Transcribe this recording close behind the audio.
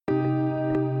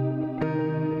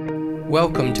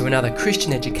Welcome to another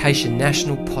Christian Education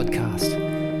National podcast.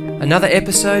 Another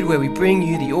episode where we bring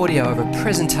you the audio of a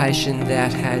presentation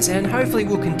that has and hopefully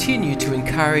will continue to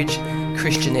encourage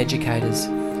Christian educators.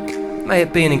 May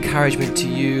it be an encouragement to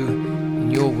you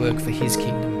in your work for His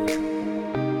kingdom.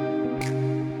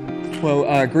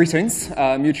 Well, greetings,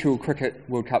 Mutual Cricket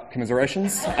World Cup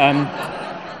commiserations.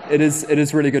 It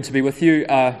is really good to be with you.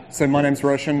 So my name's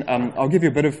Roshan. I'll give you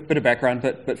a bit of background,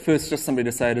 but first just somebody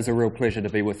to say it is a real pleasure to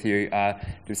be with you, to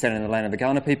be standing in the land of the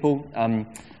Kaurna people.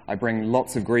 I bring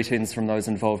lots of greetings from those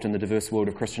involved in the diverse world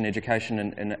of Christian education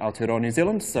in Aotearoa, New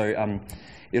Zealand. So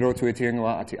I roto e te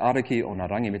ingoa a te ariki o ngā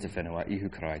rangi me te whenua ihu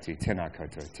karaiti, tēnā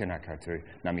koutou,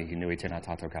 ngā mihi nui tēnā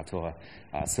tātou katoa.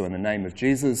 So in the name of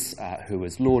Jesus, who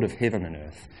is Lord of heaven and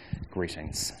earth,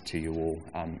 greetings to you all.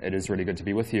 It is really good to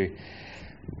be with you.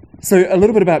 So a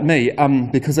little bit about me,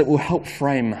 because it will help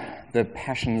frame the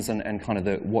passions and kind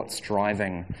of what's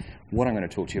driving what I'm going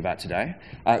to talk to you about today.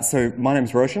 So my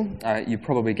name's Roshan. You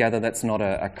probably gather that's not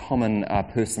a common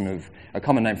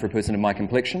name for a person of my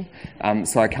complexion.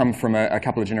 So I come from a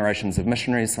couple of generations of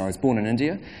missionaries. So I was born in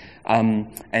India,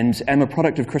 and am a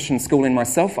product of Christian schooling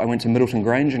myself. I went to Middleton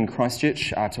Grange in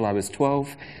Christchurch till I was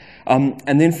 12.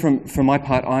 And then from my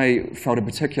part, I felt a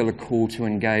particular call to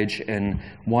engage in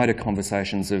wider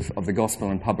conversations of the gospel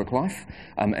and public life,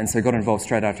 and so got involved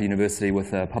straight after university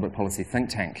with a public policy think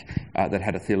tank that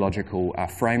had a theological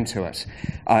frame to it.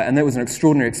 And that was an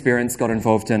extraordinary experience, got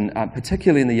involved in,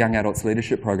 particularly in the young adults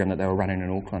leadership program that they were running in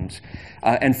Auckland.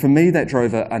 And for me, that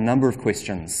drove a number of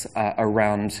questions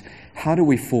around how do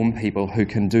we form people who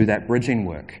can do that bridging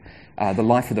work. The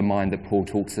life of the mind that Paul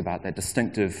talks about, that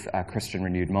distinctive Christian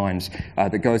renewed mind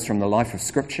that goes from the life of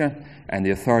Scripture and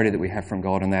the authority that we have from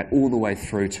God and that all the way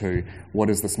through to what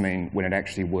does this mean when it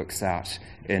actually works out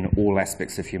in all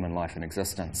aspects of human life and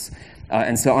existence.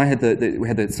 And so we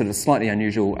had the sort of slightly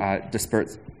unusual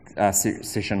disparate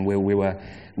session where we were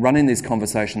running these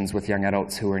conversations with young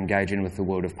adults who were engaging with the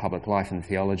world of public life and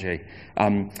theology.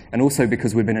 And also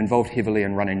because we've been involved heavily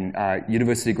in running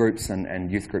university groups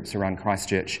and youth groups around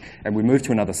Christchurch, and we moved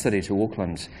to another city, to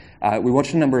Auckland, we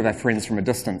watched a number of our friends from a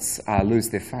distance lose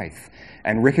their faith,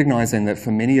 and recognising that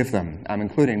for many of them,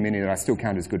 including many that I still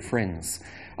count as good friends,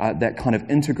 that kind of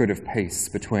integrative piece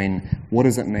between what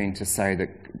does it mean to say that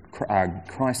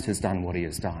Christ has done what he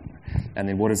has done, and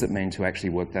then what does it mean to actually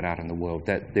work that out in the world,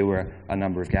 that there were a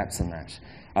number of gaps in that.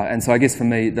 And so I guess for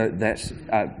me,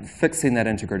 that fixing that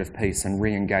integrative piece and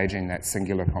re-engaging that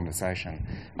singular conversation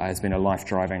has been a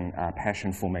life-driving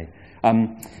passion for me.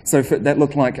 So that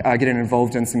looked like getting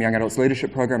involved in some young adults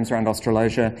leadership programs around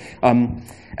Australasia. And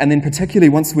then particularly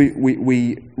once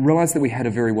we realised that we had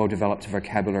a very well-developed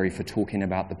vocabulary for talking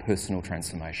about the personal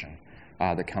transformation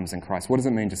that comes in Christ. What does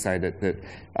it mean to say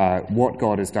that what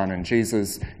God has done in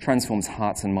Jesus transforms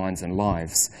hearts and minds and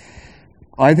lives?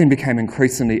 I then became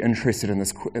increasingly interested in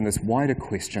this wider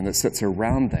question that sits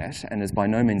around that and is by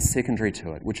no means secondary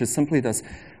to it, which is simply this: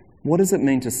 what does it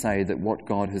mean to say that what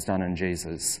God has done in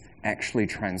Jesus actually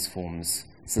transforms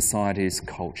societies,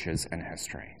 cultures, and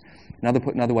history?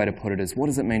 Another way to put it is, what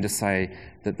does it mean to say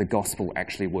that the gospel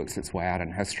actually works its way out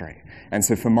in history? And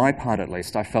so for my part at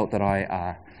least, I felt that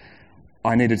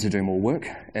I needed to do more work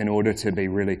in order to be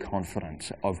really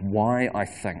confident of why I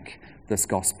think this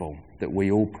gospel that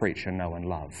we all preach and know and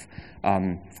love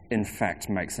in fact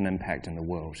makes an impact in the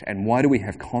world. And why do we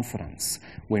have confidence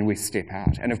when we step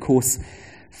out? And of course,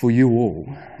 for you all,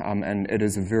 and it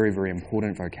is a very, very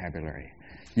important vocabulary,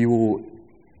 you all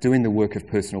doing the work of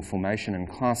personal formation in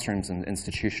classrooms and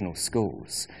institutional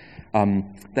schools,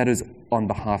 that is on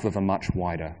behalf of a much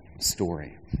wider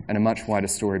story, and a much wider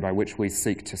story by which we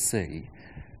seek to see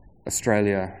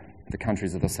Australia, the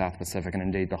countries of the South Pacific, and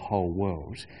indeed the whole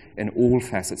world, in all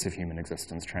facets of human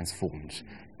existence, transformed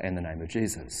in the name of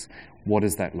Jesus. What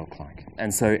does that look like?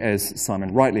 And so, as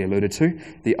Simon rightly alluded to,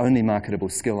 the only marketable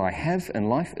skill I have in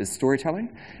life is storytelling.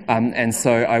 And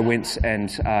so I went and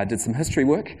did some history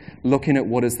work, looking at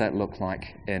what does that look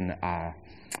like in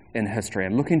history,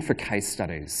 and looking for case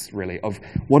studies, really, of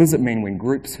what does it mean when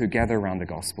groups who gather around the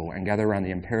gospel and gather around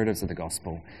the imperatives of the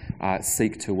gospel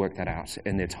seek to work that out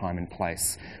in their time and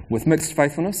place, with mixed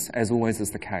faithfulness, as always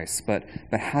is the case, but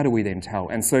how do we then tell?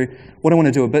 And so what I want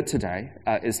to do a bit today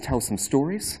is tell some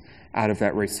stories out of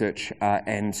that research,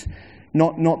 and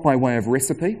not by way of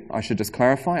recipe, I should just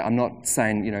clarify. I'm not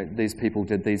saying, these people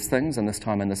did these things in this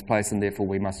time and this place, and therefore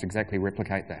we must exactly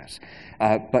replicate that.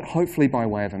 But hopefully by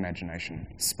way of imagination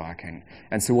sparking.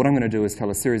 And so what I'm going to do is tell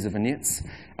a series of vignettes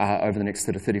over the next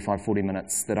sort of 35, 40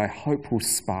 minutes that I hope will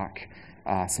spark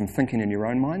some thinking in your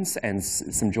own minds and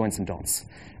some join some dots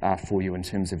for you in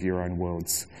terms of your own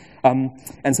worlds.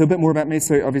 And so a bit more about me.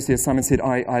 So obviously, as Simon said,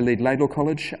 I lead Laidlaw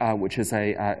College, which is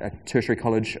a tertiary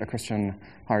college, a Christian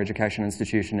higher education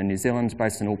institution in New Zealand,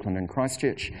 based in Auckland and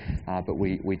Christchurch. But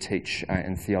we teach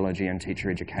in theology and teacher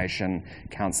education,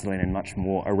 counselling, and much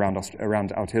more around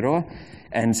Aotearoa.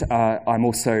 And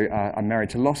I'm married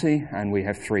to Lottie, and we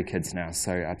have 3 kids now.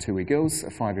 So 2 wee girls, a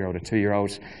 5-year-old, a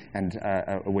 2-year-old, and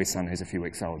a wee son who's a few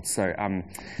weeks old. So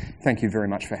thank you very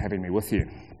much for having me with you.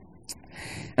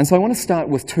 And so I want to start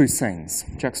with 2 scenes,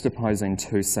 juxtaposing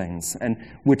 2 scenes. And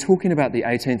we're talking about the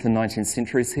 18th and 19th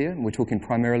centuries here. We're talking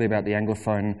primarily about the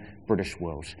Anglophone British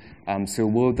world. So a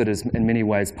world that is in many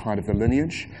ways part of the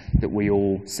lineage that we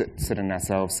all sit in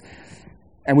ourselves.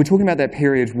 And we're talking about that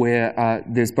period where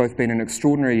there's both been an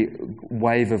extraordinary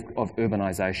wave of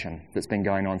urbanisation that's been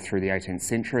going on through the 18th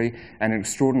century and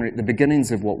the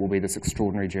beginnings of what will be this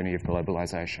extraordinary journey of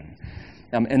globalisation.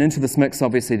 And into this mix,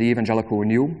 obviously, the evangelical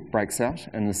renewal breaks out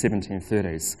in the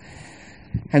 1730s.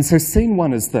 And so scene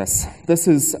 1 is this. This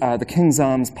is the King's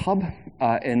Arms pub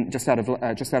just out of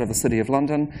the city of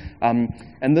London.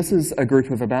 And this is a group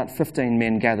of about 15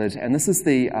 men gathered. And this is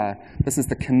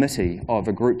the committee of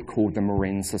a group called the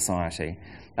Marine Society.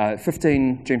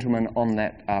 15 gentlemen on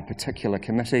that particular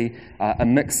committee, a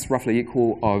mix roughly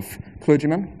equal of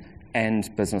clergymen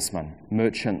and businessmen,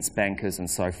 merchants, bankers, and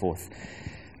so forth.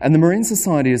 And the Marine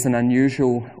Society is an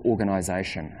unusual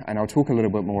organisation, and I'll talk a little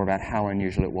bit more about how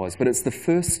unusual it was, but it's the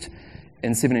first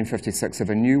in 1756 of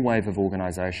a new wave of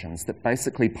organisations that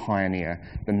basically pioneer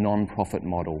the non-profit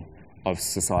model of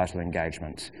societal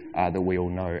engagement that we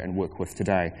all know and work with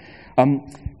today.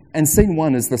 And scene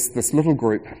 1 is this little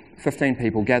group, 15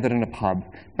 people gathered in a pub,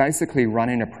 basically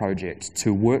running a project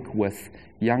to work with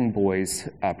young boys,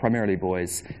 primarily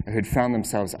boys, who'd found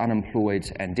themselves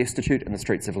unemployed and destitute in the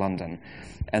streets of London.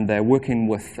 And they're working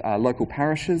with local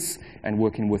parishes and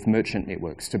working with merchant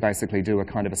networks to basically do a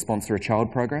kind of a sponsor a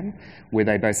child program, where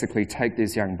they basically take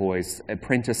these young boys,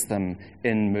 apprentice them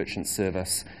in merchant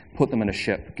service, put them in a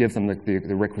ship, give them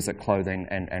the requisite clothing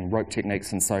and rope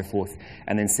techniques and so forth,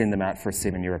 and then send them out for a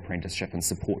 7-year apprenticeship and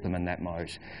support them in that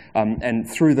mode. And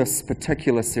through this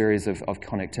particular series of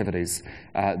connectivities,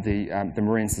 the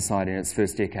Marine Society in its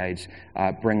first decade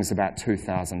brings about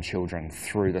 2,000 children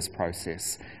through this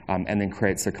process, and then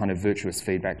creates a kind of virtuous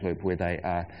feedback loop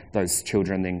where those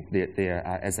children then,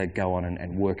 as they go on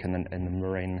and work in the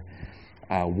marine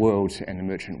world and the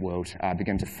merchant world,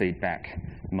 begin to feed back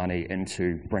money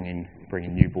into bringing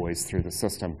new boys through the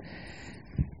system.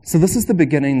 So this is the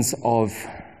beginnings of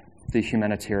the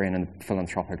humanitarian and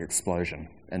philanthropic explosion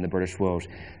in the British world.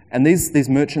 And these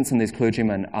merchants and these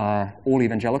clergymen are all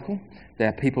evangelical. They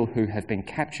are people who have been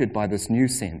captured by this new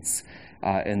sense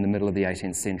in the middle of the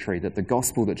 18th century that the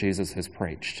gospel that Jesus has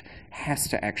preached has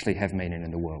to actually have meaning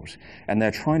in the world. And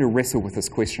they're trying to wrestle with this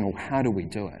question, well, how do we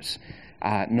do it?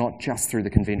 Not just through the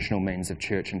conventional means of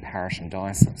church and parish and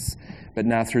diocese, but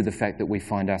now through the fact that we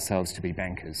find ourselves to be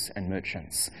bankers and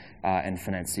merchants and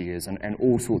financiers and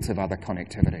all sorts of other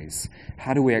connectivities.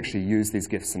 How do we actually use these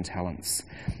gifts and talents?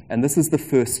 And this is the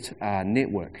first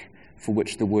network for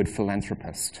which the word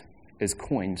philanthropist is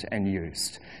coined and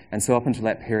used. And so up until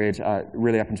that period,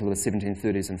 really up until the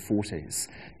 1730s and 40s,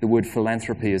 the word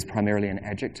philanthropy is primarily an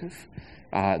adjective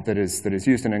that is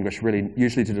used in English really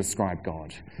usually to describe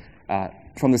God.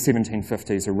 From the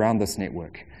 1750s, around this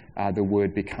network, the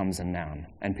word becomes a noun,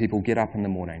 and people get up in the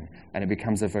morning and it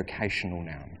becomes a vocational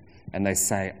noun, and they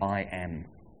say, I am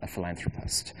a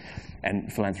philanthropist.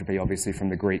 And philanthropy, obviously from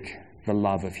the Greek, the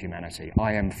love of humanity.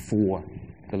 I am for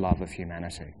the love of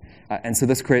humanity. And so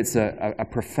this creates a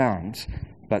profound,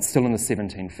 but still in the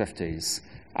 1750s,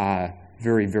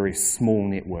 very, very small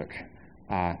network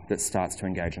that starts to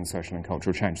engage in social and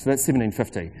cultural change. So that's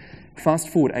 1750. Fast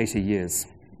forward 80 years.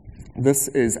 This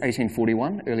is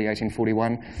 1841, early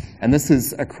 1841, and this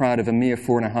is a crowd of a mere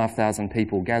 4,500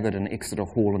 people gathered in Exeter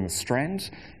Hall in the Strand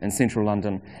in central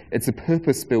London. It's a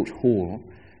purpose-built hall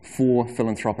for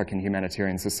philanthropic and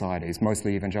humanitarian societies,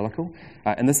 mostly evangelical,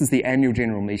 and this is the annual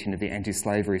general meeting of the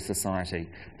Anti-Slavery Society.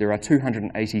 There are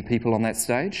 280 people on that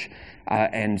stage,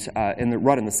 and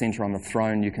right in the centre on the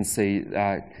throne you can see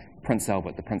Prince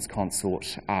Albert, the Prince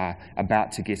Consort,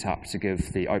 about to get up to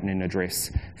give the opening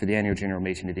address for the annual general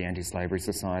meeting of the Anti-Slavery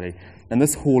Society. And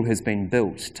this hall has been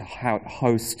built to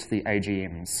host the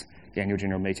AGMs, the annual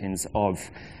general meetings of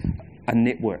a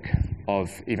network of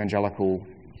evangelical,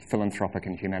 philanthropic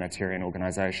and humanitarian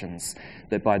organisations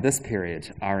that by this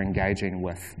period are engaging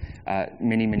with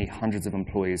many, many hundreds of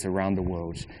employees around the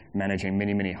world, managing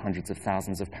many, many hundreds of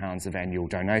thousands of pounds of annual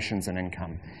donations and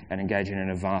income, and engaging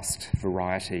in a vast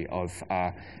variety of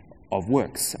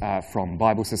works, from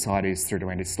Bible societies through to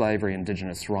anti-slavery,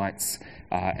 Indigenous rights,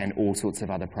 and all sorts of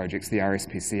other projects. The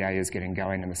RSPCA is getting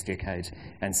going in this decade,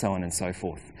 and so on and so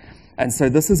forth. And so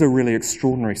this is a really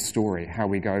extraordinary story, how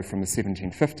we go from the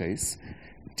 1750s,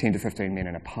 10 to 15 men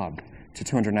in a pub, to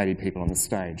 280 people on the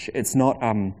stage. It's not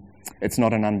an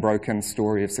unbroken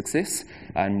story of success,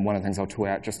 and one of the things I'll talk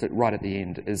out just right at the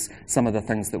end is some of the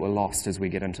things that were lost as we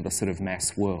get into the sort of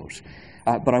mass world.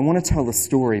 But I want to tell the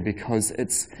story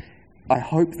because I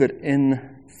hope that in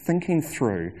thinking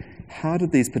through how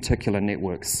did these particular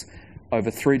networks over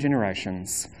 3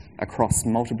 generations across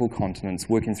multiple continents,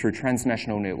 working through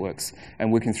transnational networks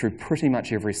and working through pretty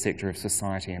much every sector of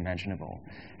society imaginable,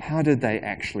 how did they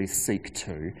actually seek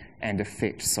to and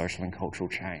affect social and cultural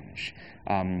change?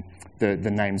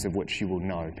 The names of which you will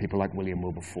know, people like William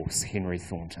Wilberforce, Henry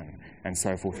Thornton, and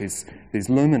so forth, these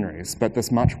luminaries, but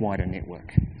this much wider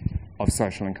network of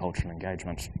social and cultural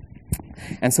engagement.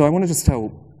 And so I want to just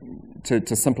tell,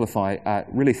 to simplify,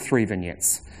 really 3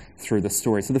 vignettes through the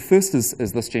story. So the first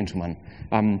is this gentleman,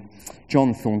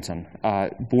 John Thornton,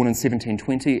 born in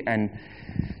 1720, and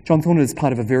John Thornton is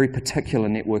part of a very particular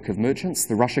network of merchants,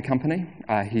 the Russia Company.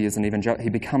 He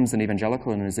becomes an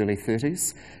evangelical in his early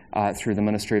 30s through the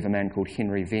ministry of a man called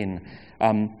Henry Venn,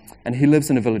 and he lives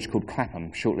in a village called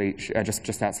Clapham,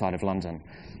 just outside of London.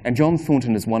 And John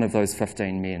Thornton is one of those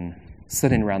 15 men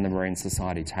sitting around the Marine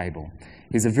Society table.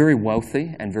 He's a very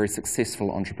wealthy and very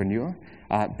successful entrepreneur,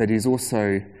 but he's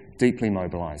also deeply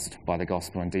mobilised by the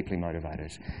gospel and deeply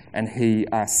motivated. And he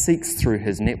seeks through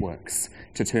his networks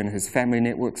to turn his family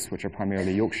networks, which are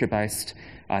primarily Yorkshire-based,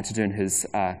 to turn his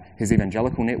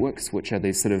evangelical networks, which are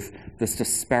this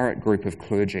disparate group of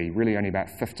clergy, really only about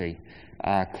 50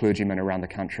 clergymen around the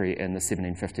country in the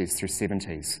 1750s through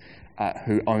 70s,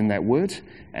 who own that word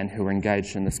and who are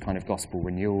engaged in this kind of gospel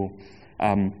renewal,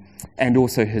 and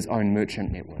also his own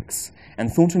merchant networks.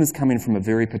 And Thornton is coming from a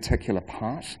very particular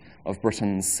part of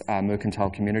Britain's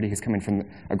mercantile community. He's coming from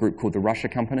a group called the Russia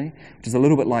Company, which is a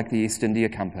little bit like the East India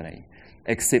Company,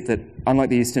 except that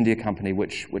unlike the East India Company,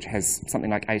 which has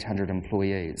something like 800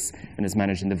 employees and is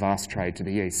managing the vast trade to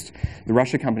the east, the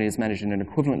Russia Company is managing an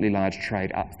equivalently large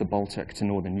trade up the Baltic to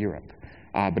Northern Europe,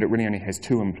 but it really only has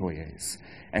 2 employees.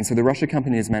 And so the Russia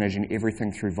Company is managing everything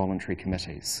through voluntary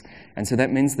committees. And so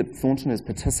that means that Thornton is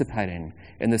participating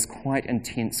in this quite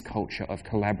intense culture of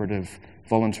collaborative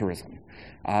voluntarism,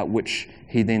 which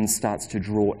he then starts to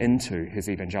draw into his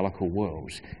evangelical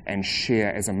world and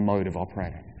share as a mode of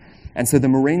operating. And so the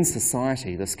Marine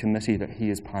Society, this committee that he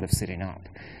is part of setting up,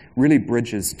 really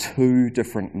bridges 2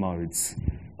 different modes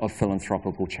of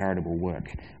philanthropical charitable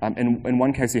work. In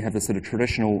one case, you have the sort of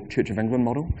traditional Church of England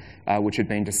model, which had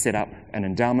been to set up an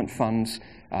endowment fund,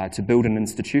 to build an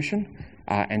institution,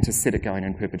 and to set it going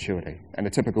in perpetuity. And the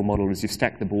typical model is you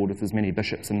stack the board with as many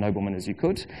bishops and noblemen as you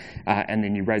could, and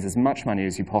then you raise as much money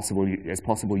as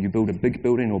possible. You build a big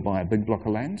building or buy a big block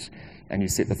of land, and you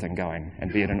set the thing going.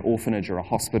 And be it an orphanage or a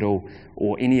hospital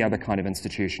or any other kind of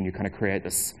institution, you kind of create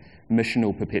this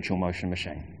missional perpetual motion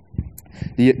machine.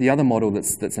 The other model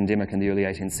that's endemic in the early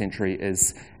 18th century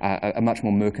is a much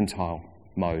more mercantile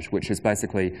mode, which is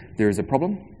basically there is a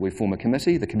problem, we form a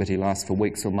committee, the committee lasts for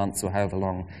weeks or months or however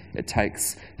long it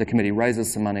takes, the committee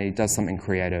raises some money, does something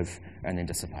creative, and then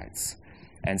dissipates.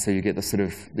 And so you get this sort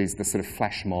of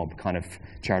flash mob kind of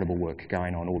charitable work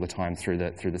going on all the time through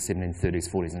the 1730s,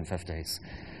 40s and 50s.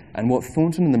 And what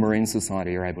Thornton and the Marine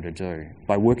Society are able to do,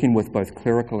 by working with both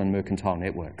clerical and mercantile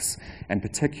networks, and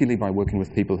particularly by working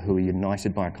with people who are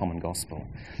united by a common gospel,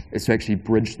 is to actually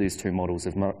bridge these 2 models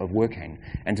of working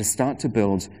and to start to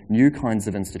build new kinds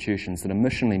of institutions that are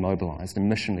missionally mobilised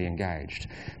and missionally engaged,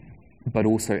 but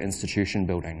also institution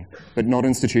building. But not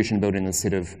institution building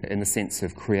in the sense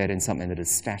of creating something that is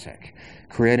static,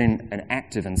 creating an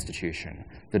active institution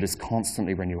that is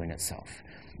constantly renewing itself.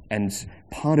 And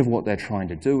part of what they're trying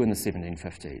to do in the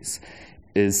 1750s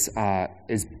is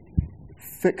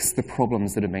fix the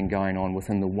problems that have been going on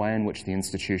within the way in which the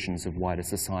institutions of wider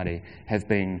society have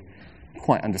been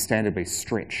quite understandably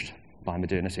stretched by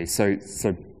modernity. So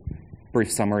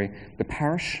brief summary, the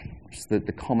parish, which is the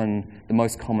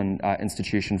most common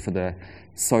institution for the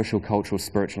social, cultural,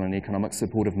 spiritual and economic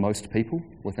support of most people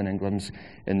within England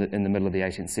in the middle of the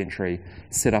 18th century,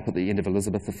 set up at the end of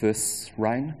Elizabeth I's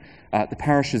reign. The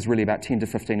parish is really about 10 to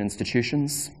 15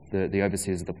 institutions, the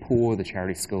overseers of the poor, the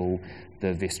charity school,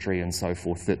 the vestry and so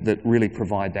forth, that really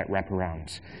provide that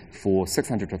wraparound for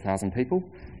 600 to 1,000 people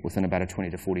within about a 20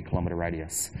 to 40 kilometre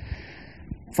radius.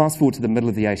 Fast forward to the middle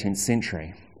of the 18th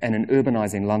century, and in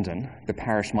urbanising London, the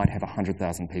parish might have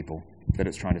 100,000 people that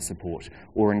it's trying to support.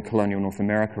 Or in colonial North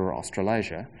America or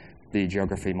Australasia, the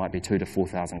geography might be 2,000 to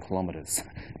 4,000 kilometres,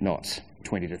 not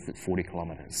 20 to 40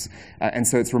 kilometres. And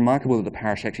so it's remarkable that the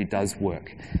parish actually does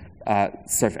work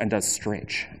and does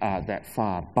stretch that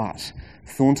far. But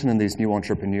Thornton and these new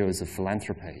entrepreneurs of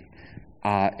philanthropy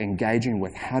are engaging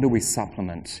with how do we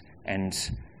supplement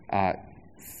and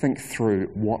think through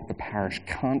what the parish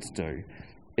can't do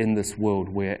in this world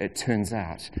where it turns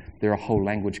out there are whole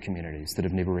language communities that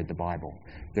have never read the Bible.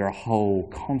 There are whole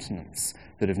continents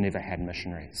that have never had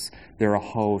missionaries. There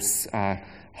are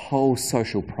whole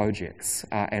social projects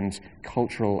and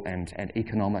cultural and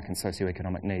economic and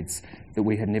socioeconomic needs that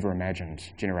we had never imagined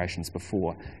generations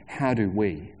before. How do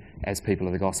we, as people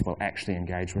of the gospel, actually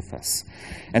engage with this?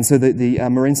 And so the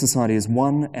Marine Society is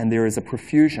one, and there is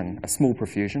a small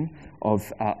profusion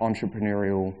of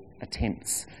entrepreneurial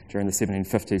attempts during the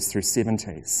 1750s through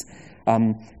 70s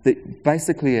that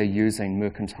basically are using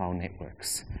mercantile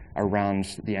networks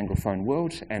around the Anglophone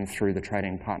world and through the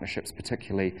trading partnerships,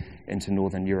 particularly into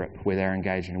Northern Europe, where they're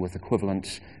engaging with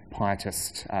equivalent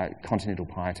pietist, continental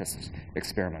pietist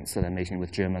experiments. So they're meeting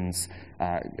with Germans,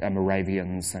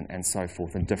 Moravians, and so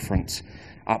forth, in different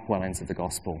upwellings of the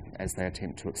gospel as they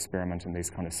attempt to experiment in these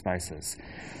kind of spaces.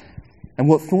 And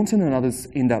what Thornton and others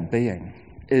end up being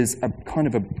is a kind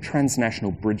of a transnational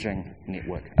bridging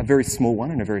network, a very small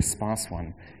one and a very sparse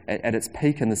one. At its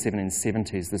peak in the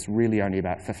 1770s, there's really only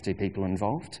about 50 people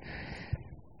involved.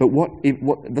 But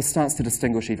what this starts to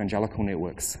distinguish evangelical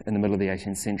networks in the middle of the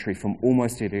 18th century from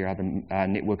almost every other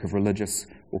network of religious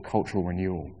or cultural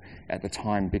renewal at the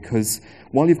time, because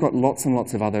while you've got lots and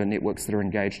lots of other networks that are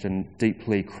engaged in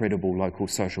deeply credible local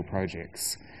social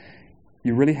projects,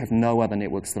 you really have no other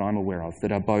networks that I'm aware of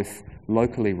that are both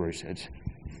locally rooted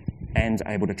and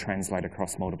able to translate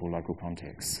across multiple local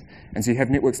contexts. And so you have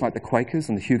networks like the Quakers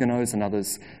and the Huguenots and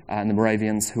others, and the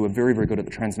Moravians, who are very, very good at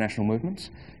the transnational movement,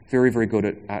 very, very good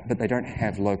at, but they don't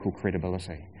have local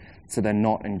credibility. So they're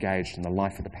not engaged in the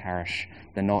life of the parish.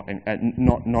 They're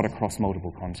not across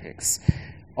multiple contexts.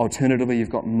 Alternatively, you've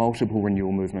got multiple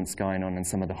renewal movements going on in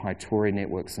some of the high Tory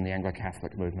networks and the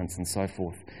Anglo-Catholic movements and so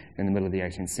forth in the middle of the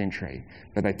 18th century,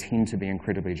 but they tend to be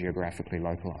incredibly geographically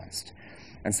localised.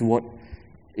 And so what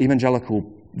evangelical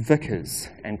vicars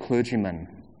and clergymen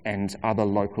and other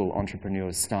local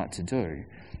entrepreneurs start to do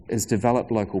is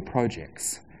develop local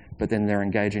projects, but then they're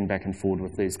engaging back and forward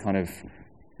with these kind of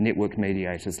network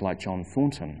mediators like John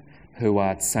Thornton, who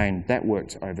are saying, that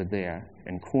worked over there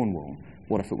in Cornwall,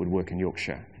 what if it would work in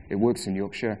Yorkshire? It works in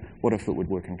Yorkshire, what if it would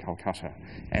work in Calcutta?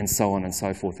 And so on and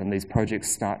so forth. And these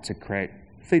projects start to create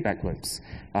feedback loops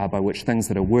by which things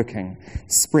that are working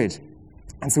spread.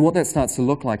 And so what that starts to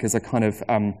look like is a kind of,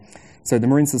 so the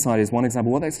Marine Society is one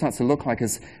example. What that starts to look like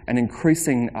is an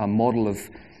increasing model of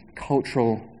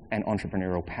cultural and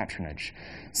entrepreneurial patronage.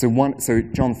 So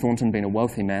John Thornton, being a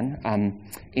wealthy man,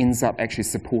 ends up actually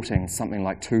supporting something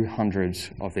like 200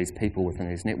 of these people within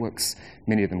these networks,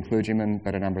 many of them clergymen,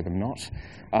 but a number of them not.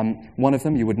 One of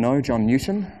them you would know, John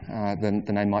Newton,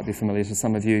 the name might be familiar to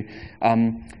some of you,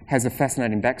 has a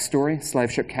fascinating backstory,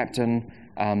 slave ship captain,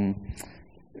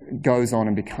 goes on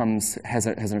and has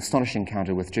an astonishing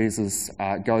encounter with Jesus,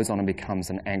 goes on and becomes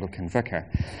an Anglican vicar.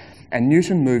 And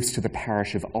Newton moves to the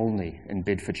parish of Olney in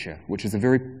Bedfordshire, which is a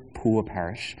very poor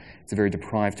parish. It's a very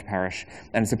deprived parish,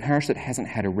 and it's a parish that hasn't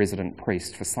had a resident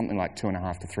priest for something like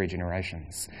 2.5 to 3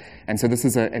 generations. And so this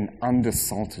is an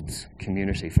undersalted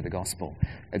community for the gospel.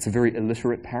 It's a very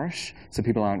illiterate parish, so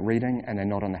people aren't reading and they're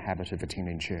not in the habit of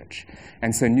attending church.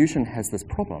 And so Newton has this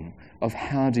problem of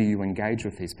how do you engage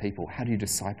with these people? How do you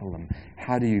disciple them?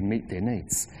 How do you meet their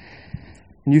needs?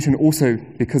 Newton also,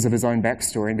 because of his own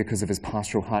backstory and because of his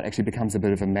pastoral heart, actually becomes a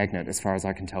bit of a magnet, as far as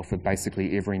I can tell, for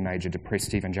basically every major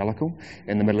depressed evangelical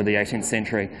in the middle of the 18th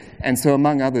century. And so,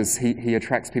 among others, he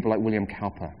attracts people like William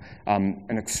Cowper, an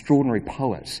extraordinary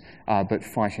poet, but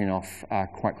fighting off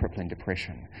quite crippling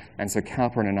depression. And so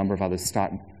Cowper and a number of others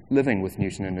start living with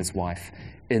Newton and his wife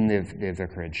in their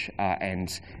vicarage,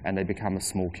 and they become a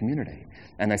small community.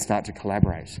 And they start to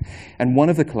collaborate. And one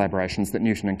of the collaborations that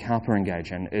Newton and Cowper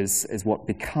engage in is what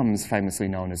becomes famously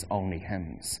known as Olney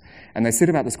hymns. And they set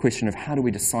about this question of how do we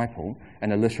disciple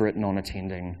an illiterate,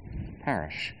 non-attending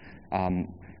parish? And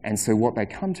so what they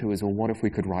come to is, well, what if we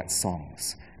could write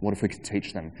songs? What if we could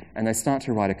teach them? And they start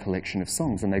to write a collection of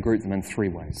songs, and they group them in 3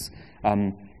 ways.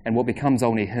 And what becomes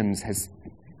Olney hymns has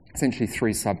essentially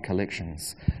 3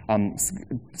 sub-collections.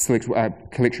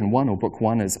 Collection 1, or book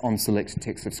 1, is On Select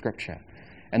Text of Scripture.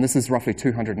 And this is roughly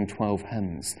 212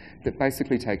 hymns that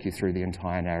basically take you through the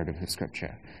entire narrative of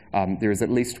Scripture. There is at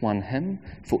least 1 hymn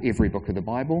for every book of the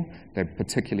Bible. They're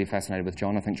particularly fascinated with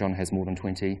John. I think John has more than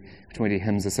 20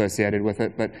 hymns associated with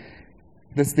it. But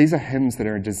these are hymns that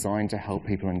are designed to help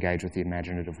people engage with the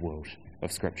imaginative world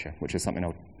of Scripture, which is something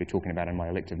I'll be talking about in my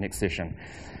elective next session.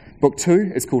 Book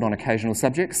 2 is called On Occasional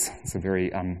Subjects. It's a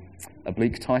very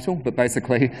oblique title, but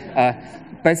basically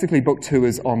Book 2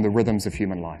 is on the rhythms of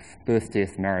human life. Birth,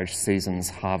 death, marriage, seasons,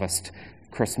 harvest,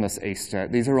 Christmas, Easter.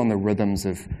 These are on the rhythms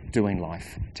of doing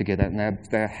life together, and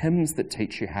they're hymns that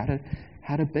teach you how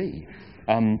to be.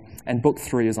 And Book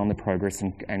 3 is on the progress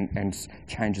and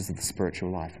changes of the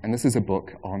spiritual life. And this is a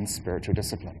book on spiritual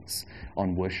disciplines,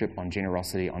 on worship, on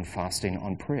generosity, on fasting,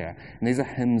 on prayer. And these are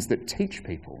hymns that teach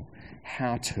people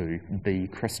how to be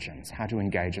Christians, how to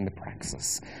engage in the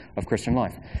praxis of Christian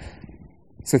life.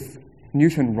 So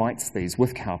Newton writes these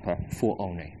with Cowper for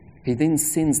Olney. He then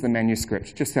sends the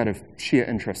manuscript, just out of sheer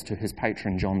interest, to his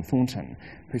patron John Thornton,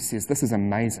 who says, "This is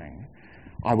amazing.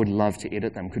 I would love to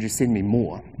edit them. Could you send me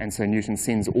more?" And so Newton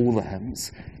sends all the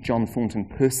hymns. John Thornton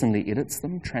personally edits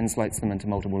them, translates them into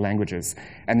multiple languages.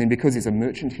 And then because he's a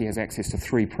merchant, he has access to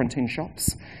 3 printing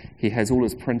shops. He has all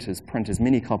his printers print as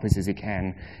many copies as he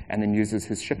can, and then uses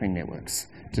his shipping networks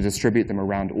to distribute them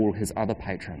around all his other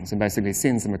patrons, and basically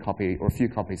sends them a copy or a few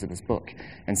copies of his book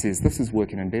and says, "This is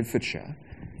working in Bedfordshire.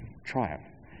 Try it."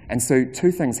 And so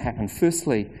 2 things happen.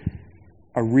 Firstly,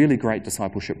 a really great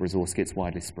discipleship resource gets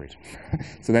widely spread.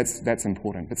 So that's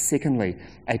important. But secondly,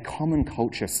 a common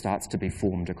culture starts to be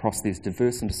formed across these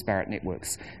diverse and disparate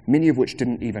networks, many of which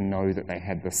didn't even know that they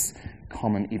had this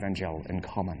common evangel in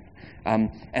common.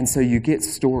 And so you get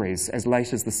stories as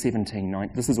late as the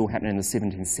 1790s. This is all happening in the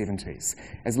 1770s.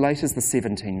 As late as the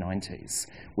 1790s,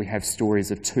 we have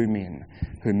stories of 2 men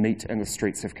who meet in the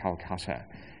streets of Calcutta,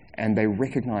 and they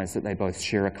recognise that they both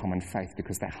share a common faith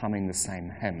because they're humming the same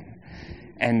hymn.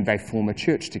 And they form a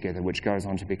church together, which goes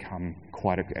on to become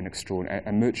quite an extraordinary,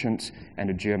 a merchant and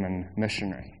a German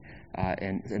missionary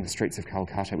in the streets of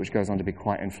Calcutta, which goes on to be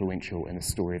quite influential in the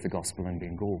story of the gospel in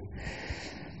Bengal.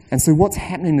 And so what's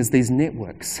happening is these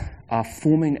networks are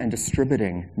forming and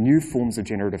distributing new forms of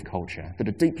generative culture that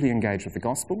are deeply engaged with the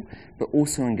gospel, but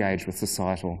also engaged with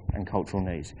societal and cultural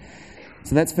need.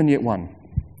 So that's Vignette 1.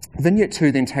 Vignette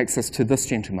 2 then takes us to this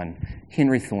gentleman,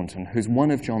 Henry Thornton, who's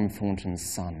one of John Thornton's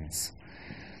sons.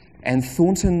 And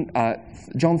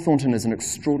John Thornton is an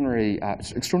extraordinary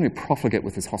profligate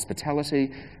with his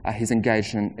hospitality. He's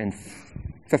engaged in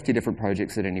 50 different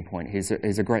projects at any point. He's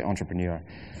a great entrepreneur.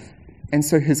 And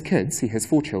so his kids, he has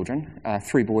 4 children,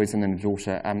 3 boys and then a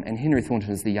daughter, and Henry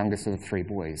Thornton is the youngest of the 3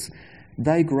 boys.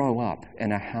 They grow up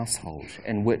in a household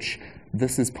in which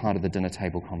this is part of the dinner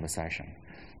table conversation.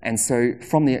 And so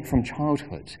from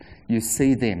childhood, you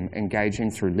see them engaging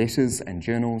through letters and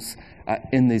journals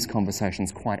in these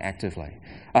conversations quite actively.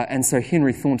 And so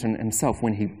Henry Thornton himself,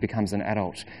 when he becomes an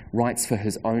adult, writes for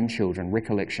his own children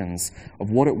recollections of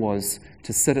what it was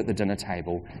to sit at the dinner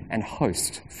table and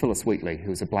host Phyllis Wheatley, who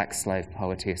was a black slave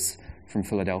poetess from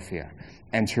Philadelphia,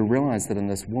 and to realise that in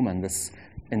this woman, this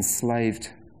enslaved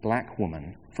black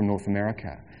woman from North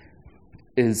America,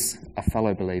 is a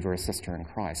fellow believer, a sister in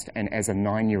Christ, and as a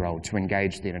 9-year-old to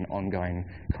engage then in ongoing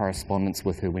correspondence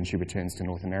with her when she returns to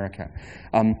North America.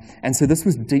 And so this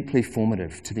was deeply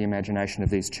formative to the imagination of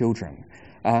these children.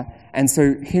 And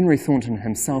so Henry Thornton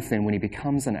himself then, when he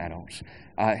becomes an adult,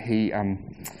 he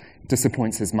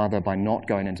disappoints his mother by not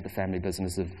going into the family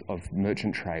business of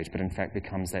merchant trade, but in fact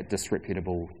becomes that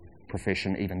disreputable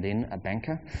profession, even then, a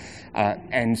banker.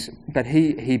 But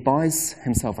he buys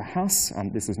himself a house.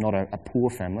 This is not a poor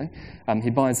family. He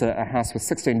buys a house with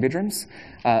 16 bedrooms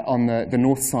on the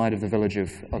north side of the village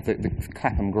of the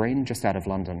Clapham Green, just out of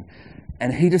London.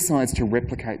 And he decides to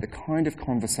replicate the kind of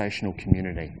conversational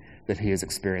community that he has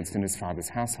experienced in his father's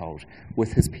household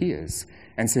with his peers.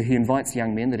 And so he invites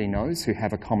young men that he knows who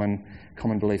have a common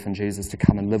belief in Jesus to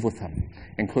come and live with him,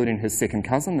 including his second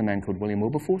cousin, a man called William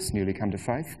Wilberforce, newly come to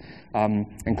faith,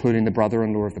 including the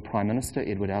brother-in-law of the Prime Minister,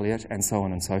 Edward Elliot, and so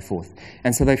on and so forth.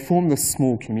 And so they form this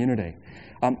small community.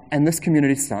 And this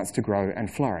community starts to grow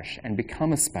and flourish and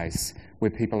become a space where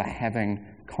people are having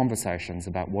conversations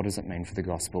about what does it mean for the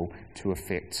gospel to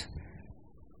affect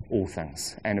all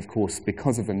things. And of course,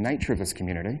 because of the nature of this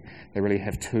community, they really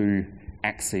have 2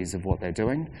 axes of what they're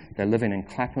doing. They're living in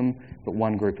Clapham, but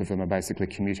one group of them are basically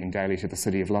commuting daily to the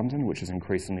City of London, which is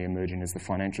increasingly emerging as the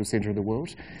financial centre of the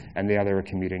world, and the other are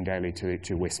commuting daily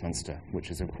to Westminster,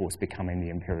 which is of course becoming the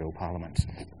Imperial Parliament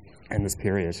in this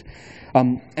period.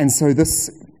 And so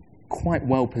this quite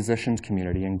well-positioned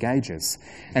community engages.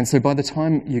 And so by the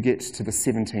time you get to the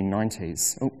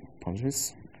 1790s... Oh,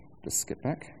 apologies. Just skip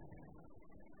back.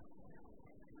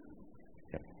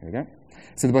 Yep, here we go.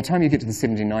 So by the time you get to the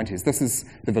 1790s, this is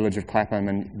the village of Clapham,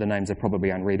 and the names are probably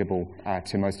unreadable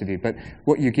to most of you, but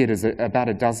what you get is about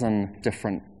a dozen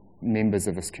different members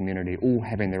of this community, all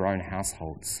having their own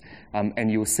households.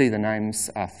 And you'll see the names,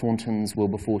 Thorntons,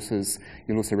 Wilberforces.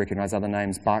 You'll also recognise other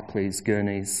names, Barclays,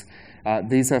 Gurneys.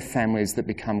 These are families that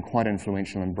become quite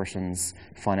influential in Britain's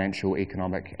financial,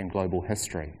 economic and global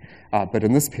history. But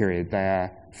in this period, they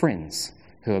are friends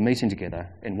who are meeting together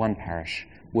in one parish,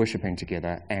 worshipping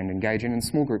together and engaging in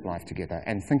small group life together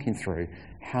and thinking through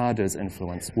how does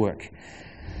influence work.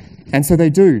 And so they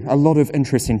do a lot of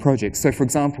interesting projects. So, for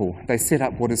example, they set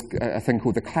up what is a thing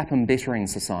called the Clapham Bettering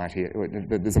Society.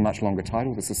 There's a much longer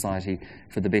title, the Society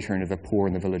for the Bettering of the Poor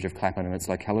in the Village of Clapham and its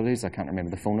localities. I can't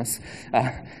remember the fullness.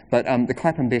 But the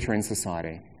Clapham Bettering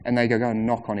Society. And they go and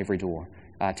knock on every door.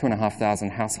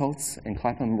 2,500 households in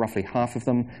Clapham, roughly half of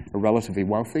them are relatively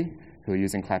wealthy, who are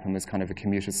using Clapham as kind of a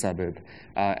commuter suburb,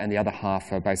 and the other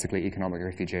half are basically economic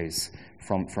refugees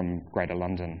from Greater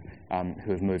London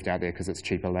who have moved out there because it's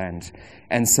cheaper land.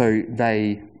 And so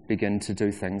they begin to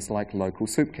do things like local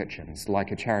soup kitchens,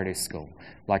 like a charity school,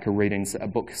 like a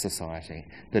book society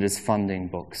that is funding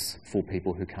books for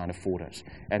people who can't afford it,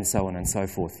 and so on and so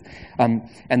forth. And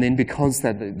then because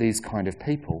they're these kind of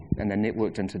people, and they're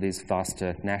networked into these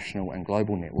vaster national and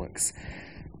global networks,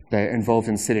 they're involved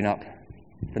in setting up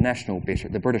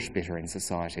the British Bettering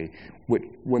Society,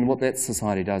 when what that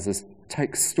society does is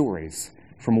take stories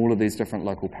from all of these different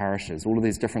local parishes, all of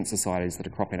these different societies that are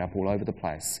cropping up all over the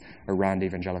place around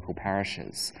evangelical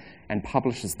parishes, and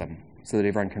publishes them so that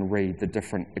everyone can read the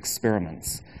different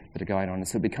experiments that are going on. And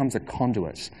so it becomes a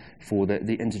conduit for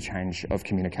the interchange of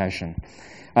communication.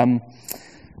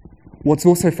 What's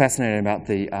also fascinating about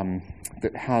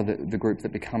how the group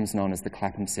that becomes known as the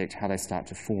Clapham sect, how they start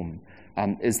to form,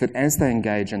 is that as they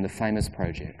engage in the famous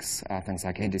projects, things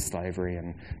like anti-slavery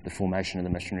and the formation of the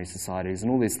missionary societies and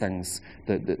all these things,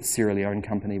 the Sierra Leone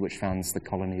Company, which founds the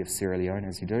colony of Sierra Leone,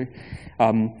 as you do,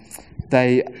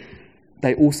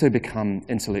 they also become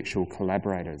intellectual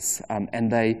collaborators,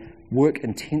 and they work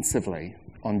intensively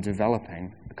on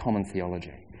developing a common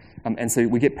theology. And so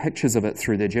we get pictures of it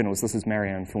through their journals. This is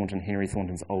Marianne Thornton, Henry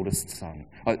Thornton's oldest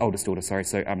daughter.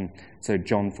 So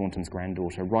John Thornton's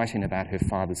granddaughter, writing about her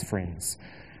father's friends.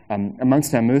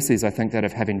 Amongst our mercies, I think that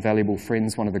of having valuable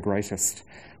friends, one of the greatest.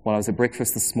 While I was at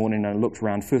breakfast this morning, I looked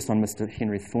around first on Mr.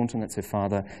 Henry Thornton, that's her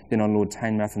father, then on Lord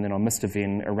Teignmouth, and then on Mr.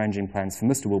 Venn, arranging plans for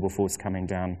Mr. Wilberforce coming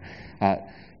down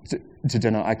to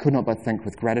dinner. I could not but think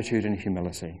with gratitude and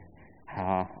humility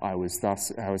how I was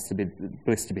to be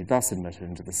blessed to be thus admitted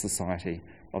into the society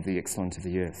of the excellent of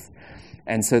the earth.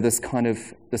 And so this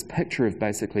picture of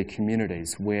basically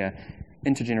communities where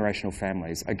intergenerational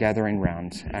families are gathering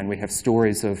round, and we have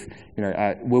stories of,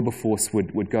 Wilberforce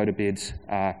would go to bed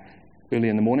early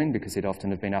in the morning because he'd often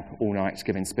have been up all night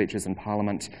giving speeches in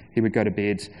Parliament. He would go to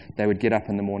bed, they would get up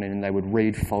in the morning and they would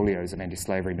read folios of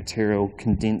anti-slavery material,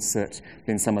 condense it,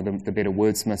 then some of the better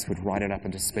wordsmiths would write it up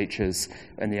into speeches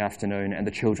in the afternoon, and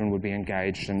the children would be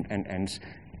engaged and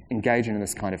engaging in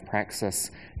this kind of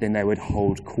praxis. Then they would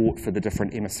hold court for the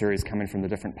different emissaries coming from the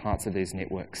different parts of these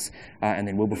networks, and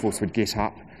then Wilberforce would get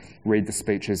up, read the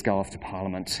speeches, go off to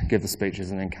Parliament, give the speeches,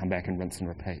 and then come back and rinse and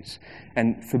repeat.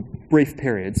 And for brief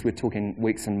periods, we're talking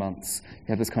weeks and months, you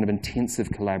have this kind of intensive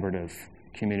collaborative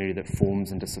community that forms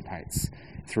and dissipates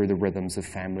through the rhythms of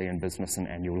family and business and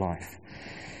annual life.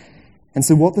 And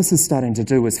so what this is starting to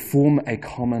do is form a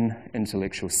common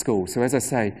intellectual school. So as I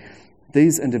say,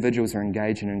 these individuals are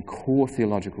engaging in core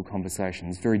theological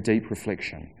conversations, very deep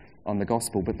reflection on the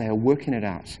gospel, but they are working it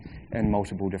out in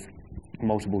multiple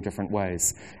different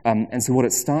ways. And so what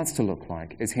it starts to look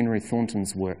like is Henry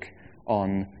Thornton's work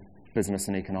on business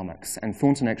and economics. And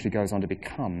Thornton actually goes on to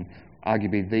become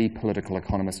arguably the political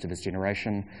economist of his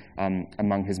generation.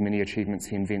 Among his many achievements,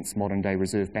 he invents modern-day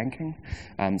reserve banking.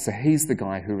 So he's the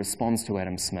guy who responds to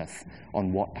Adam Smith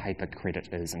on what paper credit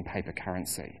is and paper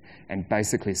currency, and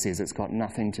basically says it's got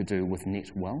nothing to do with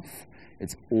net wealth,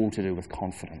 it's all to do with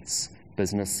confidence,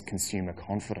 business consumer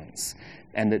confidence,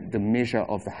 and that the measure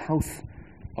of the health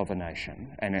of a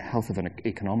nation and the health of an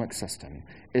economic system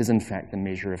is in fact the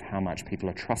measure of how much people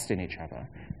are trusting each other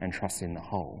and trusting the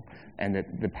whole, and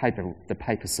that the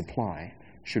paper supply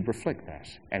should reflect that,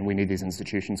 and we need these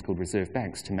institutions called reserve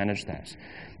banks to manage that.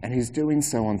 And he's doing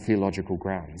so on theological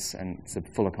grounds, and it's a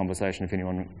fuller conversation if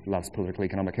anyone loves political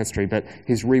economic history, but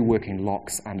he's reworking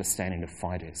Locke's understanding of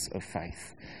fides, of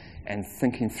faith, and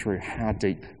thinking through how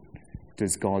deep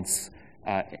does God's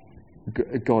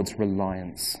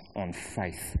reliance on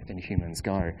faith in humans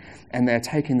go. And they're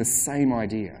taking the same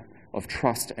idea of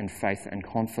trust and faith and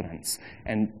confidence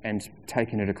and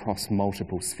taking it across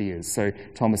multiple spheres. So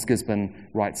Thomas Gisborne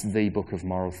writes the Book of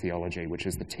Moral Theology, which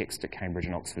is the text at Cambridge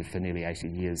and Oxford for nearly 80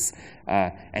 years,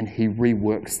 and he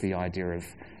reworks the idea of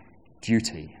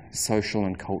duty, social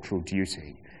and cultural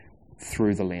duty,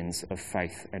 through the lens of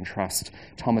faith and trust.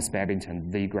 Thomas Babington,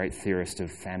 the great theorist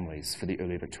of families for the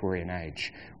early Victorian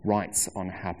age, writes on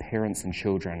how parents and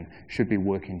children should be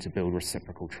working to build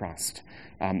reciprocal trust.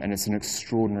 And it's an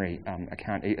extraordinary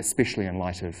account, especially in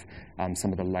light of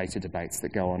some of the later debates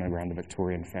that go on around the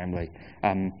Victorian family.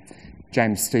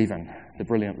 James Stephen, the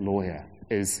brilliant lawyer,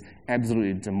 is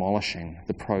absolutely demolishing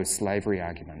the pro-slavery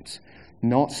argument,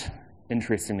 not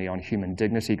interestingly on human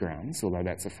dignity grounds, although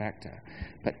that's a factor,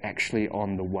 but actually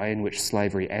on the way in which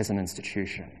slavery as an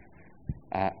institution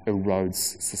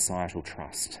erodes societal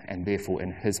trust, and therefore, in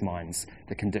his minds,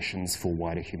 the conditions for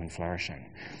wider human flourishing.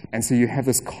 And so you have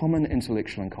this common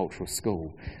intellectual and cultural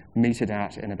school meted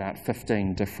out in about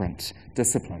 15 different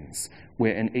disciplines,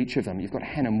 where in each of them you've got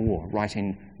Hannah More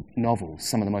writing novels,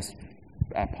 some of the most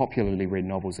popularly read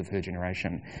novels of her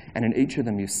generation, and in each of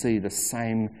them you see the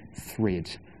same thread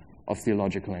of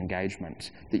theological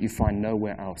engagement that you find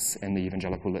nowhere else in the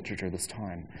evangelical literature of this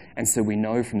time. And so we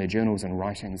know from their journals and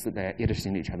writings that they're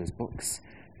editing each other's books.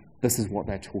 This is what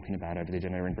they're talking about over their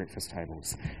dinner and breakfast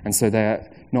tables. And so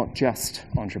they're not just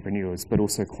entrepreneurs, but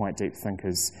also quite deep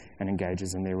thinkers and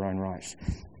engagers in their own right.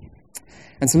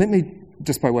 And so let me,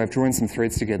 just by way of drawing some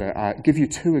threads together, give you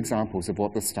two examples of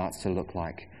what this starts to look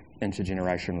like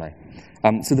intergenerationally.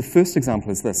 So the first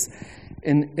example is this.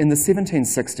 In the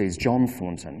 1760s, John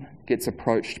Thornton gets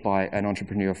approached by an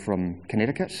entrepreneur from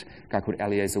Connecticut, a guy called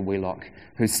Eleazar Wheelock,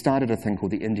 who started a thing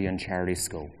called the Indian Charity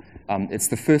School. It's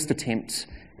the first attempt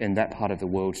in that part of the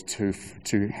world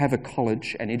to have a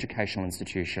college, an educational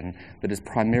institution that is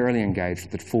primarily engaged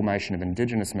with the formation of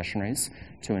Indigenous missionaries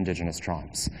to Indigenous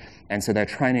tribes. And so they're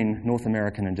training North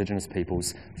American Indigenous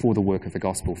peoples for the work of the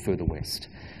gospel further west.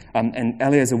 And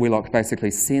Eleazar Wheelock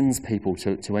basically sends people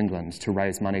to England to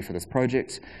raise money for this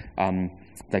project.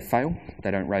 They fail.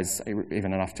 They don't raise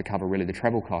even enough to cover really the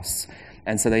travel costs.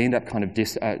 And so they end up kind of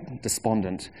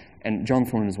despondent. And John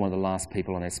Thornton is one of the last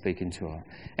people on their speaking tour.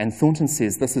 And Thornton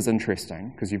says, this is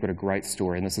interesting because you've got a great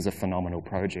story and this is a phenomenal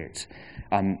project.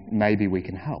 Maybe we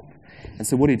can help. And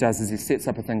so what he does is he sets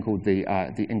up a thing called the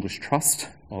English Trust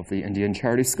of the Indian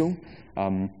Charity School.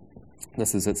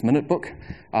 This is its minute book,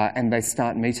 and they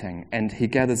start meeting, and he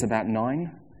gathers about 9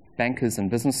 bankers and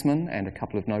businessmen and a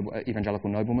couple of evangelical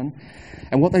noblemen.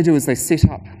 And what they do is they set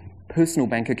up personal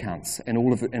bank accounts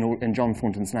in John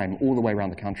Thornton's name all the way around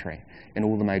the country, in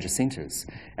all the major centres.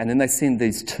 And then they send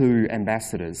these 2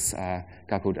 ambassadors, a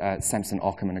guy called Samson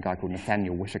Occam and a guy called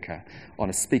Nathaniel Whitaker, on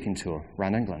a speaking tour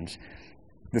around England.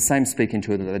 The same speaking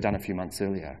tour that they'd done a few months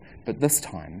earlier. But this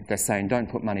time, they're saying, don't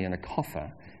put money in a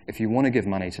coffer. If you want to give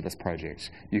money to this project,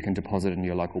 you can deposit it in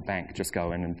your local bank. Just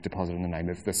go in and deposit in the name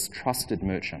of this trusted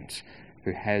merchant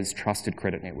who has trusted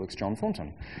credit networks, John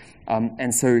Thornton.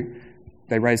 And so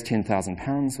they raised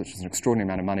 £10,000, which is an extraordinary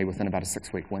amount of money within about a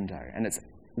 6-week window. And it's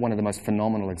one of the most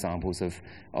phenomenal examples of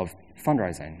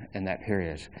fundraising in that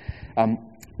period.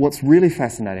 What's really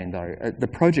fascinating, though, the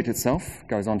project itself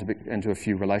goes on into a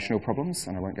few relational problems,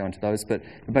 and I won't go into those, but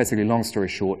basically, long story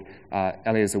short,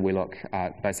 Eleazar Wheelock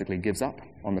basically gives up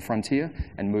on the frontier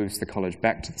and moves the college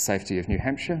back to the safety of New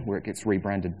Hampshire, where it gets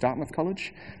rebranded Dartmouth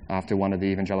College after one of the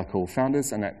evangelical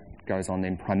founders, and that goes on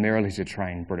then primarily to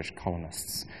train British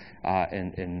colonists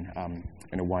in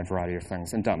a wide variety of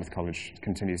things, and Dartmouth College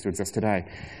continues to exist today.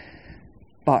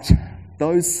 But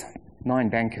those 9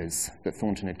 bankers that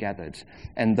Thornton had gathered,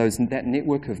 and that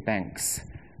network of banks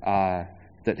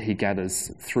that he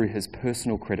gathers through his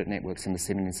personal credit networks in the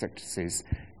 1760s,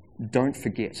 don't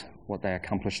forget what they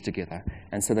accomplished together,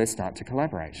 and so they start to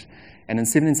collaborate. And in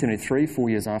 1773, 4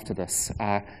 years after this,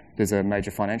 there's a major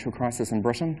financial crisis in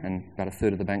Britain, and about a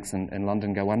third of the banks in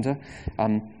London go under.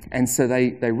 And so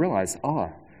they realise,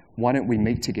 why don't we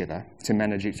meet together to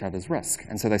manage each other's risk?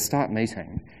 And so they start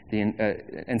meeting.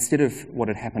 Instead of what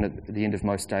had happened at the end of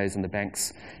most days in the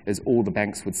banks, is all the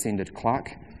banks would send a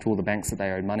clerk to all the banks that they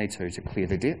owed money to clear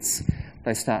their debts.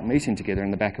 They start meeting together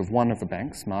in the back of one of the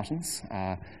banks, Martin's,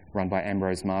 run by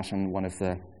Ambrose Martin, one of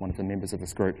the members of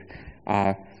this group,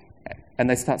 and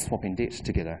they start swapping debt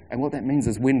together. And what that means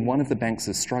is when one of the banks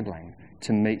is struggling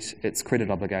to meet its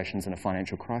credit obligations in a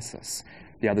financial crisis,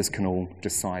 the others can all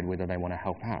decide whether they want to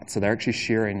help out. So they're actually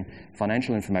sharing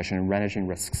financial information and managing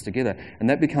risks together. And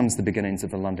that becomes the beginnings of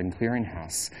the London Clearing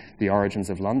House, the origins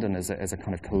of London as a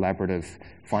kind of collaborative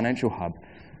financial hub.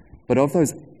 But of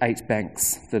those 8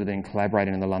 banks that are then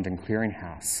collaborating in the London Clearing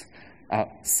House,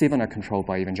 7 are controlled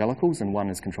by evangelicals and 1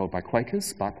 is controlled by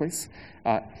Quakers, Barclays.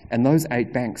 And those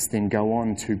 8 banks then go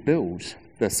on to build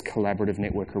this collaborative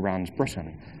network around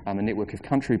Britain, a network of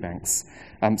country banks,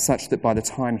 such that by the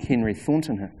time Henry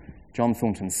Thornton John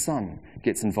Thornton's son,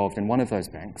 gets involved in one of those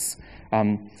banks,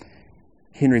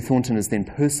 Henry Thornton is then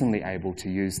personally able to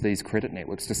use these credit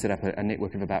networks to set up a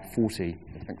network of about 40,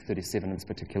 I think 37 in this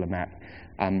particular map,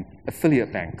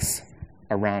 affiliate banks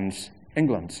around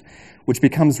England, which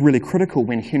becomes really critical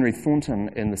when Henry Thornton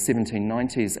in the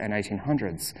 1790s and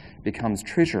 1800s becomes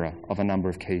treasurer of a number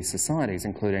of key societies,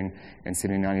 including in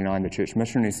 1799 the Church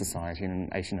Missionary Society and in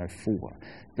 1804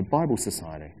 the Bible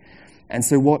Society. And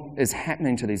so what is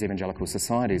happening to these evangelical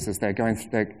societies is they're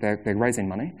raising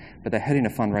money, but they're hitting a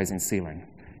fundraising ceiling.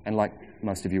 And like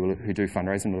most of you who do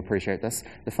fundraising will appreciate this,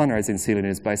 the fundraising ceiling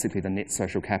is basically the net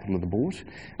social capital of the board.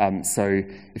 So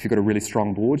if you've got a really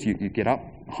strong board, you get up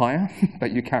higher,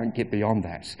 but you can't get beyond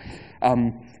that.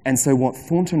 And so what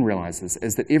Thornton realises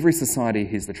is that every society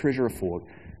he's the treasurer for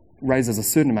raises a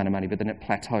certain amount of money, but then it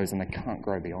plateaus and they can't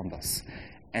grow beyond this.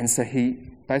 And so he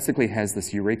basically has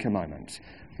this eureka moment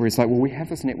where he's like, well, we have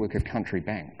this network of country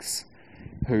banks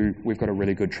who we've got a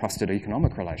really good trusted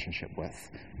economic relationship with.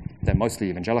 They're mostly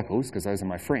evangelicals because those are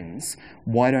my friends.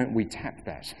 Why don't we tap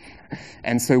that?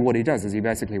 And so what he does is he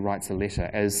basically writes a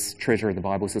letter as treasurer of the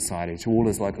Bible Society to all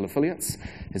his local affiliates,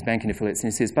 his banking affiliates,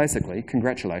 and he says basically,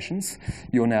 congratulations,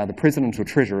 you're now the president or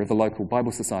treasurer of the local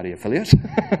Bible Society affiliate.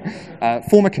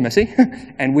 Form a committee,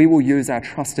 and we will use our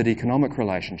trusted economic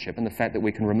relationship and the fact that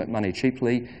we can remit money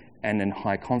cheaply and in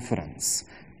high confidence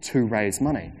to raise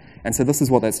money. And so this is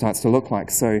what that starts to look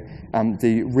like. So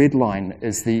the red line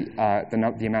is the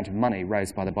amount of money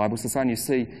raised by the Bible Society. And you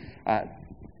see,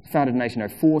 founded in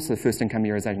 1804, so the first income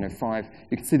year is 1805.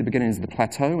 You can see the beginnings of the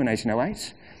plateau in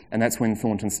 1808, and that's when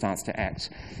Thornton starts to act.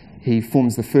 He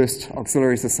forms the first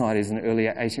auxiliary societies in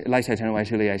late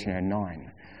 1808, early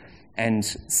 1809. And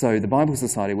so the Bible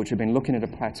Society, which had been looking at a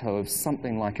plateau of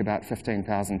something like about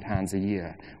 £15,000 a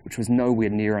year, which was nowhere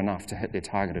near enough to hit their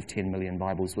target of 10 million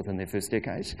Bibles within their first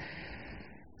decade,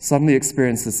 suddenly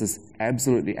experiences this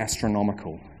absolutely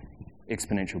astronomical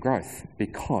exponential growth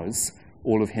because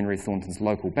all of Henry Thornton's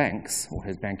local banks, or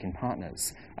his banking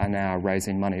partners, are now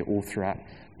raising money all throughout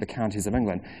the counties of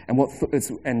England.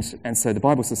 And so the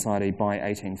Bible Society by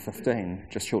 1815,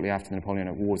 just shortly after the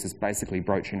Napoleonic Wars, is basically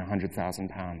broaching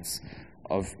 £100,000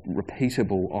 of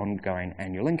repeatable ongoing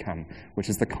annual income, which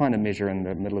is the kind of measure in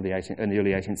the middle of the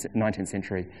early 19th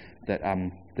century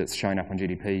that's shown up on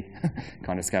GDP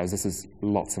kind of scales. This is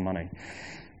lots of money.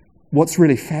 What's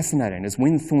really fascinating is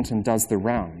when Thornton does the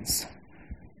rounds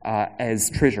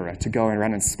as treasurer to go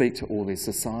around and speak to all these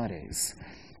societies,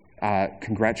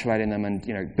 congratulating them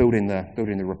and building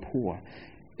the rapport.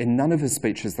 In none of his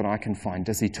speeches that I can find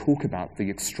does he talk about the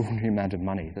extraordinary amount of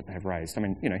money that they've raised. I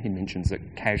mean, he mentions it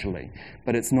casually,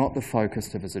 but it's not the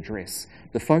focus of his address.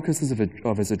 The focus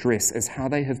of his address is how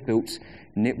they have built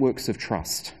networks of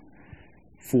trust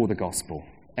for the gospel.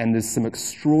 And there's some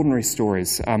extraordinary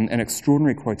stories and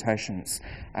extraordinary quotations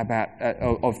about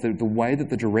of the way that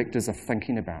the directors are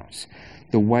thinking about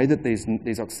the way that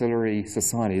these auxiliary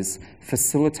societies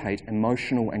facilitate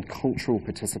emotional and cultural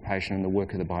participation in the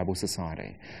work of the Bible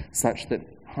Society, such that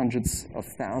hundreds of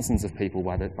thousands of people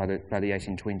by the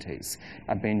 1820s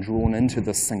are being drawn into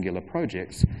this singular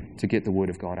project to get the Word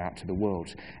of God out to the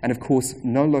world. And of course,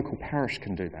 no local parish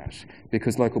can do that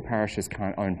because local parishes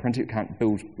can't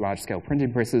build large-scale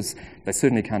printing presses. They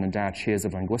certainly can't endow chairs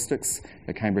of linguistics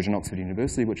at Cambridge and Oxford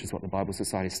University, which is what the Bible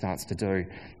Society starts to do.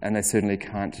 And they certainly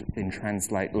can't then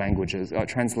translate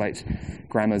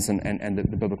grammars and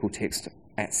the biblical text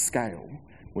at scale,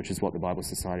 which is what the Bible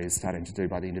Society is starting to do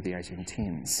by the end of the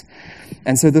 1810s.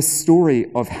 And so this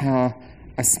story of how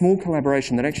a small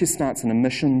collaboration that actually starts in a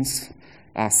missions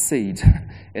seed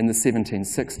in the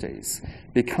 1760s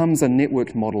becomes a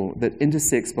networked model that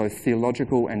intersects both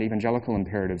theological and evangelical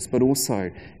imperatives, but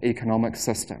also economic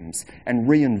systems, and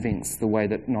reinvents the way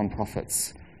that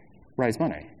non-profits raise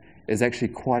money, is actually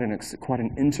quite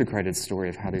an integrated story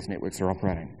of how these networks are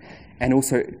operating. And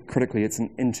also, critically, it's an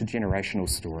intergenerational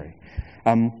story.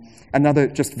 Another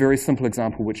just very simple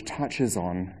example which touches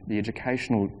on the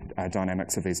educational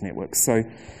dynamics of these networks. So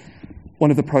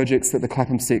one of the projects that the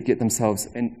Clapham set get themselves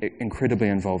incredibly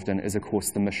involved in is, of course,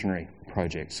 the missionary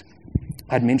project.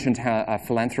 I'd mentioned how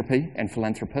philanthropy and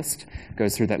philanthropist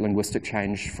goes through that linguistic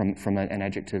change from an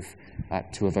adjective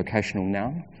to a vocational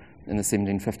noun in the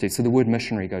 1750s. So the word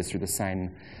missionary goes through the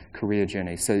same career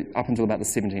journey. So up until about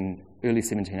the early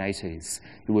 1780s,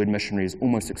 the word missionary is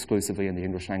almost exclusively in the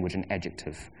English language an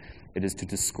adjective. It is to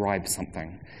describe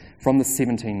something. From the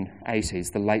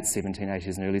 1780s, the late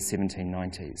 1780s and early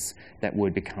 1790s, that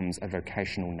word becomes a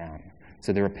vocational noun.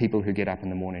 So there are people who get up in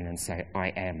the morning and say, I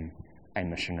am a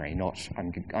missionary, not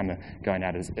I'm going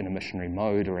out in a missionary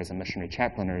mode or as a missionary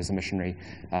chaplain or as a missionary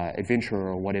adventurer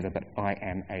or whatever, but I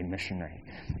am a missionary.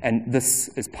 And this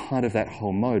is part of that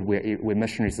whole mode where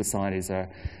missionary societies are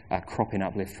cropping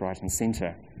up left, right and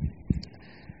centre.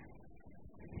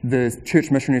 The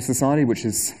Church Missionary Society, which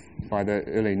is by the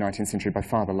early 19th century by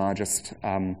far the largest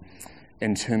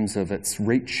in terms of its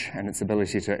reach and its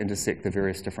ability to intersect the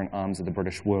various different arms of the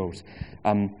British world,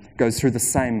 goes through the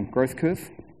same growth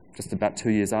curve, just about 2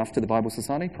 years after the Bible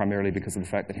Society, primarily because of the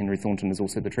fact that Henry Thornton is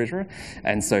also the treasurer,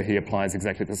 and so he applies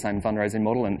exactly the same fundraising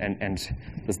model, and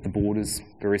the board is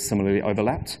very similarly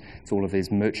overlapped. It's all of these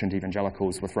merchant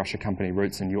evangelicals with Russia Company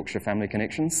roots and Yorkshire family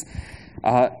connections.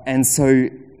 And so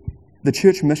the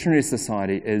Church Missionary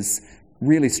Society is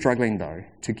really struggling, though,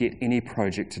 to get any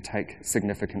project to take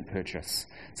significant purchase.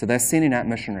 So they're sending out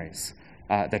missionaries.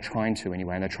 They're trying to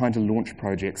anyway, and they're trying to launch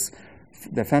projects.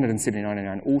 They're founded in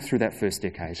 1799, all through that first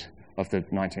decade of the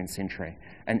 19th century.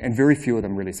 And very few of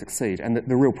them really succeed. And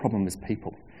the real problem is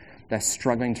people. They're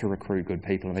struggling to recruit good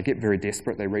people, and they get very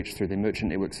desperate. They reach through their merchant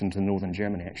networks into northern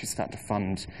Germany, actually start to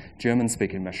fund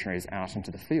German-speaking missionaries out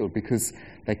into the field because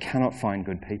they cannot find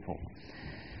good people.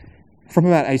 From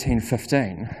about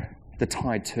 1815, the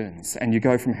tide turns, and you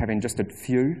go from having just a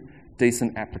few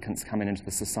decent applicants coming into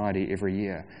the society every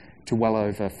year to well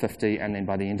over 50, and then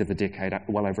by the end of the decade,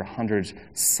 well over 100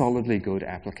 solidly good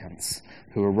applicants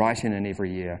who are writing in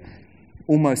every year,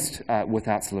 almost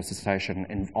without solicitation,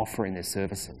 and offering their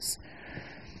services.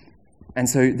 And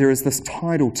so there is this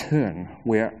tidal turn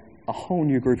where a whole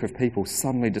new group of people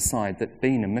suddenly decide that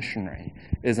being a missionary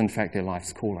is in fact their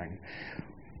life's calling.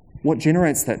 What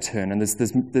generates that turn, and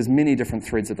there's many different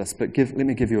threads of this, but let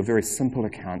me give you a very simple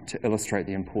account to illustrate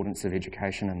the importance of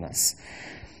education in this.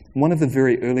 One of the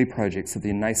very early projects that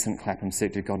the nascent Clapham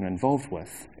sector got involved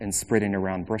with in spreading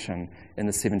around Britain in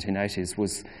the 1780s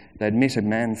was they'd met a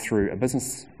man through a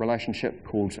business relationship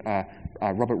called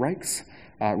Robert Raikes.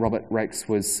 Robert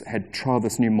Raikes had trialled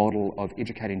this new model of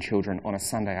educating children on a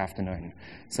Sunday afternoon.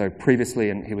 So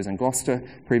previously, he was in Gloucester,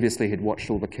 previously he'd watched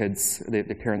all the kids, their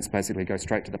parents basically go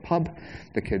straight to the pub,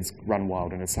 the kids run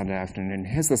wild on a Sunday afternoon, and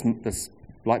he has this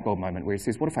light bulb moment where he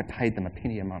says, what if I paid them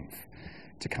 £1 a month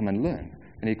to come and learn?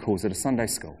 And he calls it a Sunday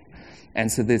school.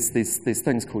 And so there's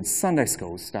things called Sunday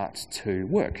schools start to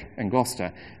work in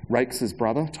Gloucester. Raikes'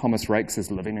 brother, Thomas Raikes,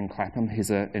 is living in Clapham. He's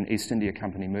an East India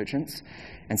Company merchant.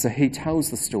 And so he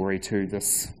tells the story to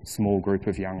this small group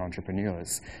of young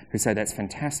entrepreneurs who say that's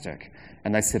fantastic.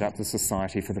 And they set up the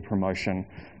Society for the Promotion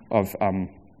of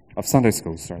Sunday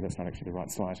Schools. Sorry, that's not actually the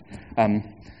right slide. And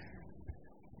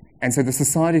so the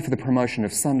Society for the Promotion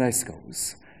of Sunday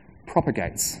Schools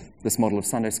propagates this model of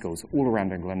Sunday schools all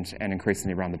around England and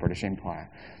increasingly around the British Empire.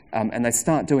 And they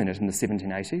start doing it in the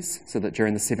 1780s, so that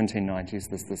during the 1790s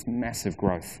there's this massive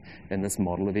growth in this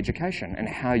model of education and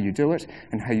how you do it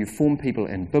and how you form people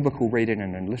in biblical reading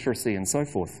and in literacy and so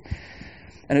forth.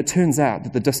 And it turns out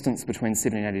that the distance between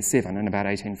 1787 and about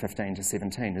 1815 to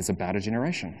 17 is about a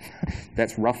generation.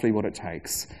 That's roughly what it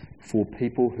takes for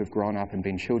people who've grown up and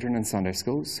been children in Sunday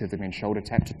schools, who've been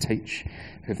shoulder-tapped to teach,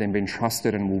 who've then been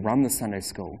trusted and will run the Sunday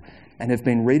school, and have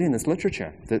been reading this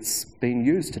literature that's being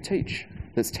used to teach,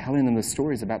 that's telling them the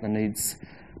stories about the needs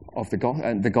of the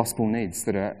gospel needs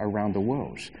that are around the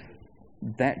world.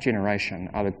 That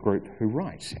generation are the group who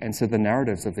write. And so the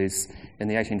narratives of these, in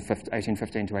the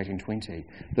 1815 to 1820,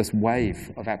 this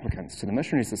wave of applicants to the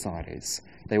missionary societies,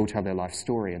 they all tell their life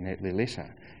story in their letter.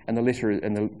 And the letter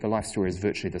and the life story is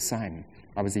virtually the same.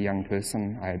 I was a young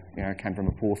person. I came from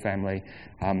a poor family.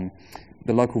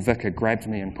 The local vicar grabbed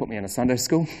me and put me in a Sunday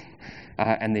school,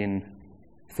 and then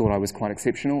thought I was quite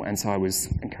exceptional, and so I was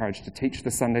encouraged to teach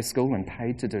the Sunday school and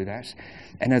paid to do that.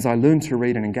 And as I learned to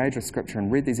read and engage with Scripture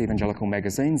and read these evangelical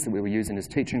magazines that we were using as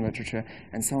teaching literature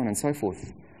and so on and so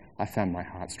forth, I found my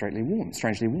heart strangely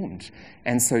warmed.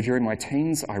 And so during my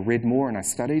teens, I read more and I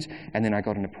studied, and then I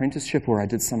got an apprenticeship, or I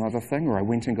did some other thing, or I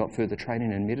went and got further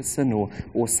training in medicine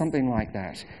or something like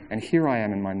that. And here I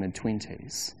am in my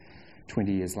mid-20s,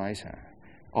 20 years later,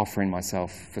 offering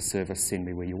myself for service, send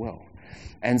me where you will.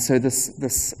 And so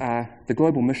the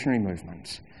global missionary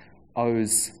movement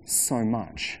owes so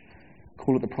much.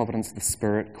 Call it the providence of the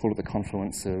Spirit, call it the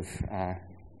confluence of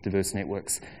diverse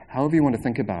networks, however you want to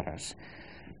think about it.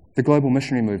 The global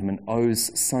missionary movement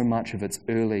owes so much of its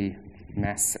early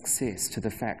mass success to the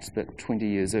fact that 20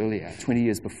 years earlier, 20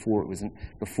 years before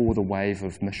before the wave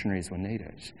of missionaries were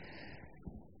needed,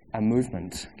 a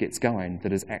movement gets going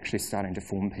that is actually starting to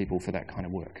form people for that kind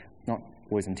of work. Not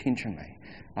always intentionally,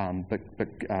 but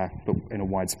in a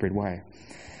widespread way.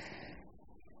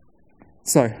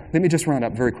 So let me just round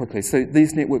up very quickly. So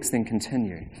these networks then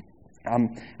continue.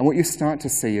 And what you start to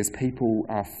see is people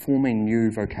forming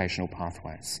new vocational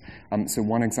pathways. So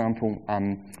one example,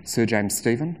 Sir James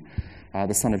Stephen,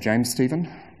 the son of James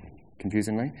Stephen,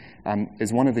 confusingly,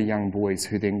 is one of the young boys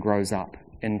who then grows up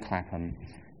in Clapham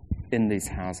in these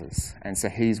houses. And so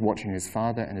he's watching his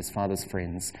father and his father's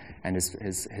friends and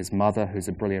his mother, who's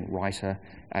a brilliant writer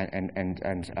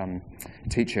and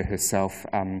teacher herself.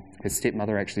 His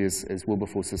stepmother actually is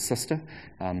Wilberforce's sister.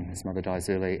 His mother dies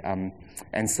early.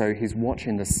 And so he's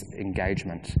watching this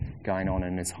engagement going on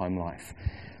in his home life.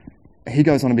 He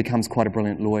goes on and becomes quite a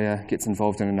brilliant lawyer, gets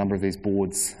involved in a number of these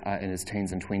boards in his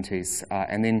teens and 20s.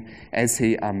 And then as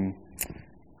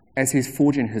he's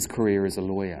forging his career as a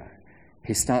lawyer,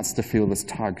 he starts to feel this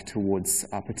tug towards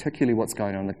particularly what's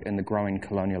going on in the growing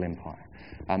colonial empire.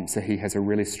 So he has a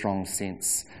really strong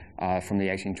sense from the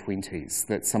 1820s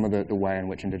that some of the way in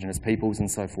which Indigenous peoples and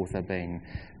so forth are being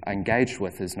engaged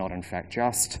with is not in fact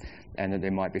just, and that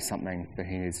there might be something that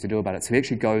he needs to do about it. So he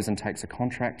actually goes and takes a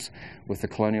contract with the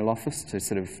Colonial Office to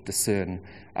sort of discern,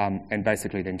 and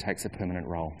basically then takes a permanent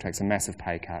role, takes a massive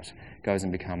pay cut, goes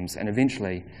and becomes, and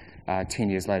eventually 10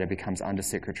 years later becomes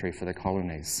Under-Secretary for the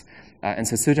Colonies. And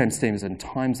so Sir James Stephen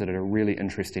times it at a really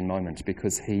interesting moment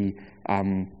because he,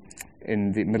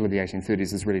 in the middle of the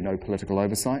 1830s, there's really no political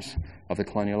oversight of the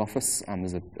Colonial Office.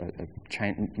 There's a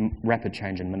rapid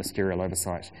change in ministerial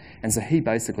oversight. And so he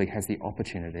basically has the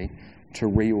opportunity to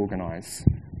reorganise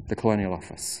the Colonial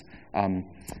Office.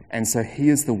 And so he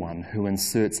is the one who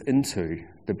inserts into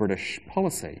the British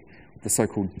policy the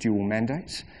so-called dual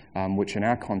mandate, which in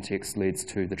our context leads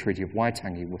to the Treaty of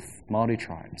Waitangi with Māori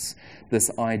tribes.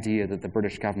 This idea that the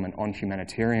British government on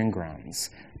humanitarian grounds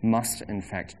must in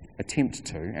fact attempt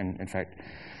to, and in fact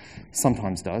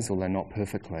sometimes does, although not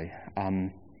perfectly,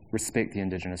 respect the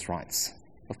Indigenous rights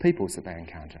of peoples that they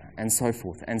encounter, and so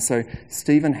forth. And so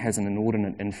Stephen has an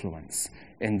inordinate influence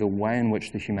in the way in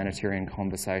which the humanitarian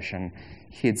conversation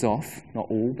heads off, not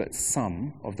all, but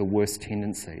some of the worst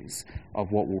tendencies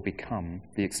of what will become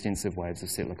the extensive waves of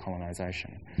settler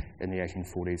colonisation in the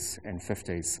 1840s and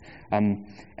 50s.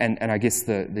 And I guess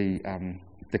the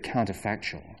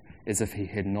counterfactual is if he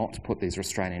had not put these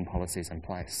restraining policies in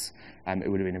place, it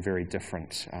would have been a very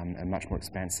different and much more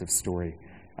expansive story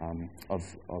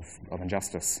of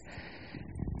injustice.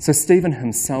 So Stephen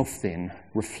himself then,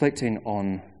 reflecting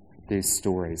on these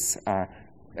stories,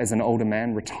 as an older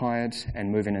man, retired and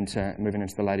moving into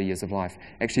the later years of life,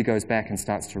 actually goes back and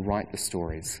starts to write the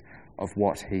stories of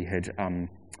what he had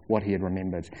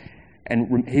remembered.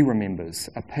 And he remembers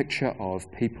a picture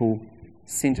of people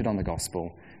centred on the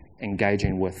gospel,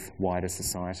 engaging with wider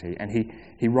society. And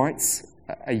he writes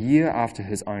a year after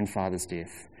his own father's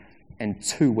death, and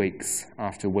 2 weeks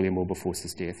after William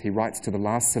Wilberforce's death, he writes to the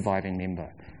last surviving member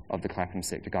of the Clapham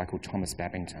sect, a guy called Thomas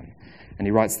Babington. And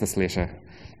he writes this letter: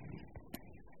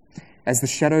 "As the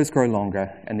shadows grow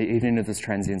longer and the evening of this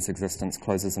transient existence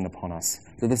closes in upon us,"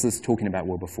 so this is talking about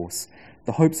Wilberforce,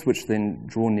 "the hopes which then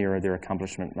draw nearer their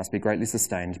accomplishment must be greatly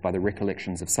sustained by the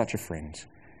recollections of such a friend.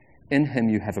 In him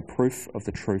you have a proof of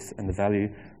the truth and the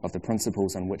value of the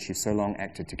principles on which you so long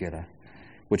acted together,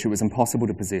 which it was impossible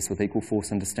to possess with equal force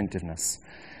and distinctiveness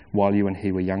while you and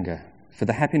he were younger. For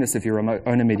the happiness of your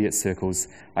own immediate circles,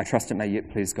 I trust it may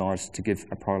yet please God to give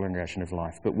a prolongation of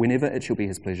life. But whenever it shall be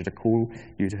his pleasure to call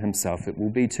you to himself, it will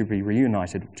be to be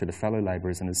reunited to the fellow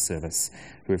labourers in his service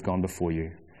who have gone before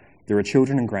you. There are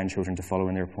children and grandchildren to follow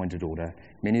in their appointed order,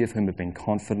 many of whom have been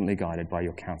confidently guided by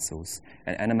your counsels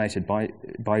and animated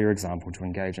by your example to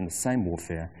engage in the same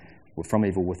warfare from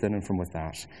evil within and from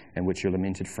without, in which your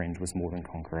lamented friend was more than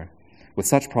conqueror. With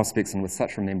such prospects and with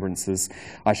such remembrances,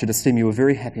 I should esteem you a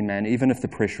very happy man, even if the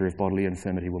pressure of bodily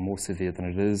infirmity were more severe than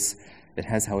it is. It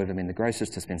has, however, been the gracious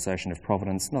dispensation of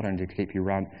Providence, not only to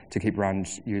keep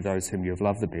round you those whom you have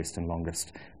loved the best and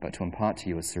longest, but to impart to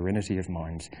you a serenity of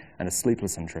mind and a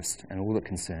sleepless interest in all that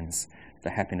concerns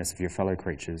the happiness of your fellow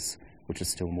creatures, which is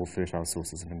still more fertile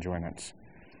sources of enjoyment."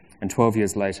 And 12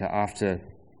 years later, after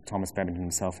Thomas Babington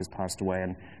himself has passed away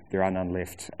and there are none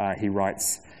left, he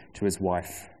writes to his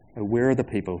wife, "Oh, where are the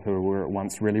people who were at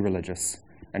once really religious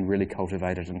and really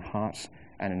cultivated in heart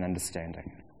and in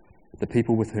understanding? The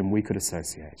people with whom we could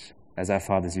associate, as our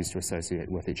fathers used to associate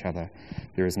with each other.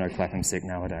 There is no Clapham sect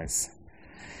nowadays."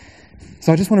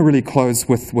 So I just want to really close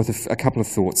with a couple of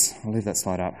thoughts. I'll leave that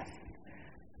slide up.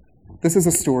 This is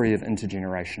a story of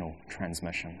intergenerational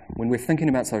transmission. When we're thinking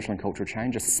about social and cultural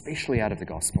change, especially out of the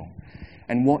gospel,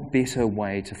 and what better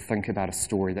way to think about a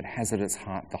story that has at its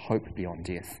heart the hope beyond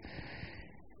death?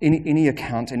 Any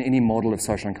account and any model of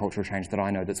social and cultural change that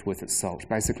I know that's worth its salt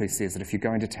basically says that if you're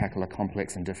going to tackle a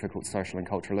complex and difficult social and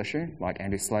cultural issue, like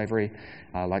anti-slavery,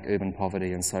 like urban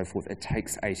poverty and so forth, it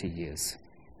takes 80 years,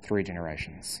 3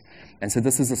 generations. And so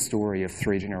this is a story of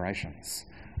 3 generations,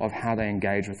 of how they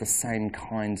engage with the same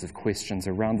kinds of questions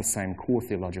around the same core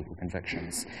theological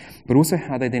convictions, but also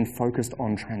how they then focused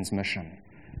on transmission,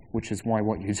 which is why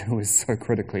what you do is so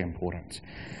critically important.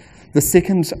 The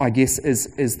second, I guess,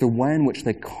 is the way in which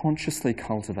they consciously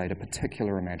cultivate a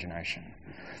particular imagination.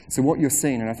 So what you're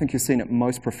seeing, and I think you're seeing it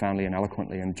most profoundly and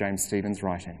eloquently in James Stephen's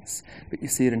writings, but you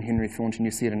see it in Henry Thornton,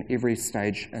 you see it in every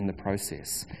stage in the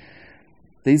process.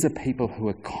 These are people who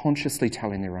are consciously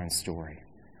telling their own story.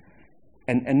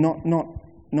 And not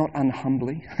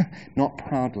unhumbly, not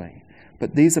proudly,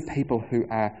 but these are people who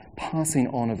are passing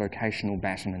on a vocational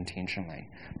baton intentionally.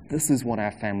 This is what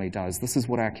our family does. This is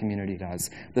what our community does.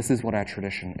 This is what our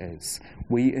tradition is.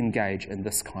 We engage in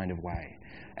this kind of way.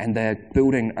 And they're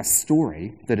building a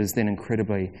story that is then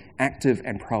incredibly active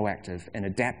and proactive and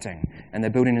adapting. And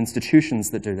they're building institutions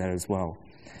that do that as well.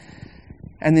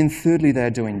 And then thirdly, they're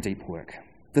doing deep work.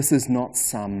 This is not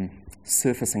some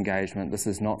surface engagement. This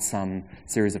is not some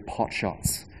series of pot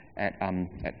shots at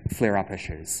flare-up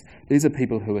issues. These are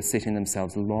people who are setting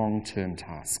themselves long-term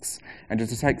tasks. And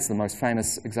to take the most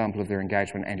famous example of their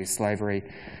engagement, anti-slavery,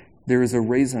 there is a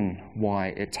reason why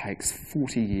it takes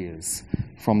 40 years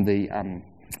from the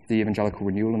evangelical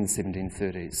renewal in the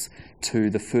 1730s to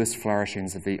the first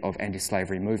flourishings of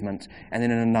anti-slavery movement, and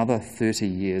then in another 30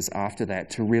 years after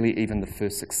that to really even the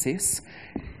first success,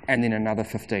 and then another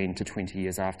 15 to 20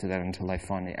 years after that until they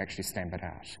finally actually stamp it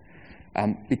out.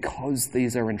 Because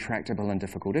these are intractable and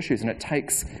difficult issues, and it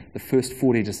takes the first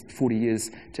 40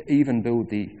 years to even build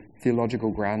the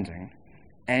theological grounding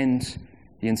and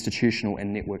the institutional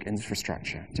and network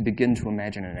infrastructure to begin to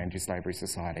imagine an anti-slavery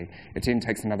society. It then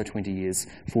takes another 20 years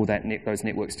for those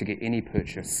networks to get any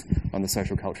purchase on the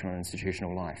social, cultural, and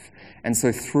institutional life. And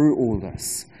so through all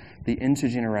this, the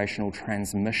intergenerational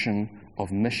transmission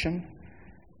of mission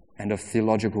and of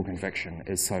theological conviction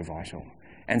is so vital.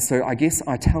 And so I guess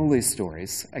I tell these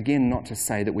stories, again, not to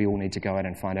say that we all need to go out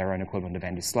and find our own equivalent of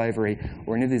anti-slavery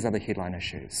or any of these other headline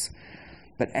issues.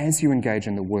 But as you engage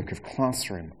in the work of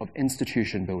classroom, of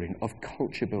institution building, of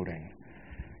culture building,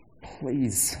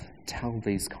 please tell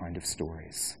these kind of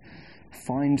stories.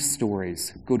 Find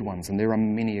stories, good ones, and there are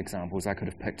many examples. I could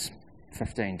have picked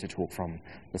 15 to talk from.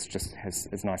 This just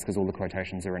is nice because all the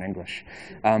quotations are in English.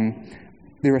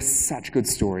 There are such good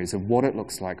stories of what it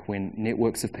looks like when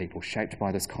networks of people shaped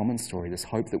by this common story, this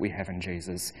hope that we have in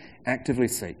Jesus, actively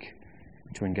seek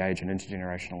to engage in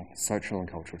intergenerational social and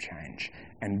cultural change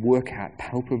and work out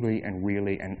palpably and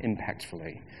really and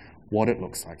impactfully what it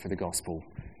looks like for the gospel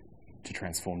to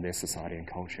transform their society and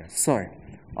culture. So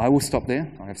I will stop there.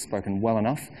 I have spoken well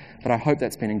enough, but I hope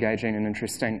that's been engaging and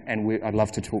interesting, and I'd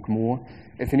love to talk more.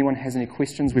 If anyone has any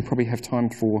questions, we probably have time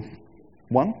for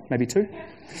 1, maybe 2.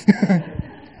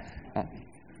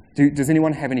 Does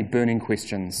anyone have any burning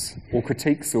questions or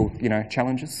critiques or,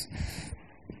 challenges?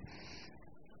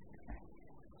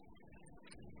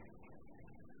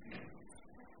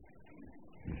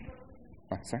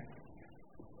 Oh,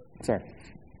 sorry.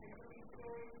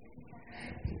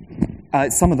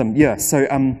 Some of them, yeah. So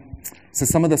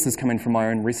some of this is coming from my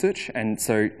own research, and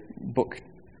so book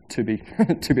to be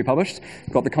published.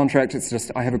 Got the contract. It's just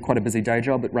I have quite a busy day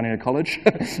job at running a college,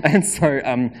 and so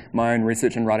my own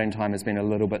research and writing time has been a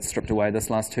little bit stripped away this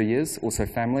last 2 years. Also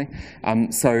family,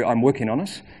 so I'm working on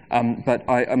it. But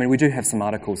I mean, we do have some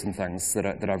articles and things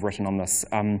that I've written on this,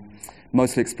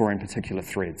 mostly exploring particular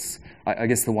threads. I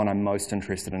guess the one I'm most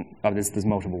interested in. There's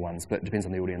multiple ones, but it depends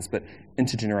on the audience. But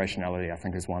intergenerationality, I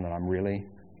think, is one that I'm really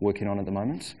working on at the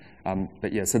moment.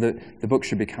 But yeah, so the book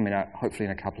should be coming out hopefully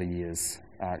in a couple of years.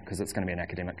 Because it's going to be an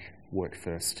academic work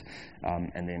first,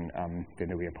 and then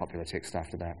there'll be a popular text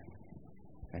after that.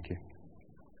 Thank you.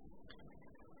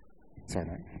 Sorry,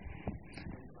 mate.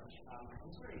 I'm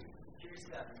just very curious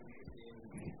about the use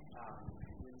in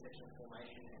intersectional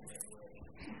formation and network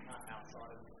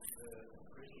outside of the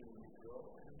Christian world.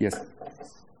 Yes. These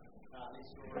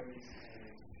stories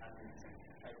and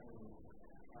taking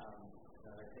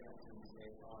connections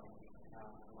there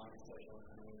among social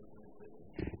communities.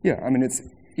 Yeah, I mean,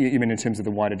 you mean in terms of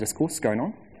the wider discourse going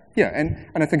on? Yeah, and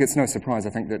I think it's no surprise.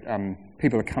 I think that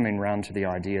people are coming round to the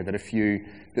idea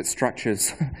that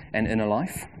structures and inner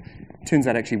life turns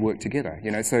out actually work together.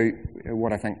 So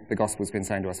what I think the gospel's been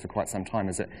saying to us for quite some time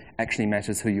is it actually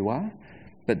matters who you are,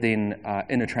 but then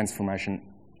inner transformation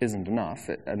isn't enough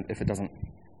if it doesn't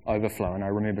overflow. And I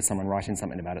remember someone writing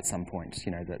something about it at some point,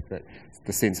 that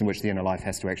the sense in which the inner life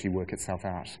has to actually work itself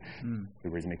out. A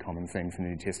reasonably common theme from the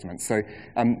New Testament. So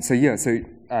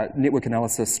network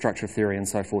analysis, structure theory, and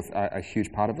so forth are a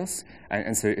huge part of this.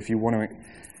 And so if you want to...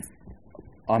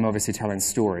 I'm obviously telling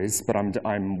stories, but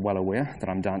I'm well aware that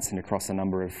I'm dancing across a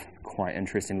number of quite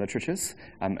interesting literatures.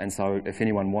 And so if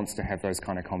anyone wants to have those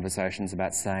kind of conversations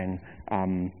about saying,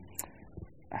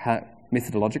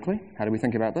 methodologically, how do we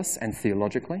think about this? And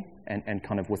theologically, and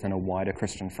kind of within a wider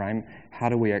Christian frame, how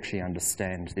do we actually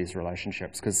understand these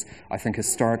relationships? Because I think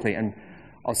historically, and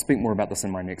I'll speak more about this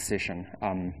in my next session,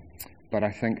 but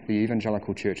I think the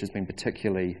evangelical church has been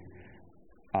particularly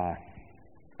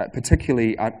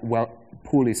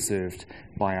poorly served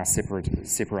by our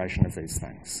separation of these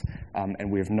things. And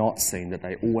we have not seen that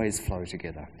they always flow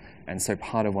together. And so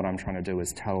part of what I'm trying to do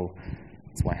is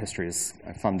that's why history is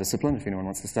a fun discipline, if anyone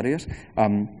wants to study it,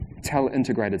 tell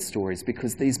integrated stories,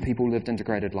 because these people lived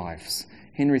integrated lives.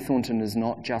 Henry Thornton is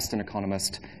not just an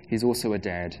economist, he's also a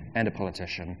dad, and a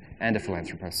politician, and a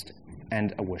philanthropist,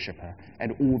 and a worshipper,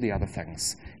 and all the other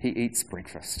things. He eats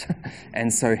breakfast.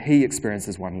 And so he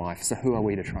experiences one life. So who are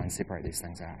we to try and separate these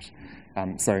things out?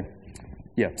 So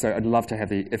I'd love to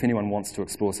have if anyone wants to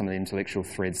explore some of the intellectual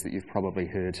threads that you've probably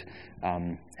heard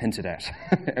hinted at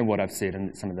and what I've said,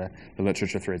 and some of the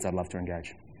literature threads, I'd love to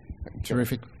engage.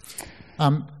 Terrific.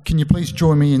 Can you please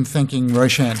join me in thanking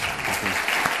Roshan?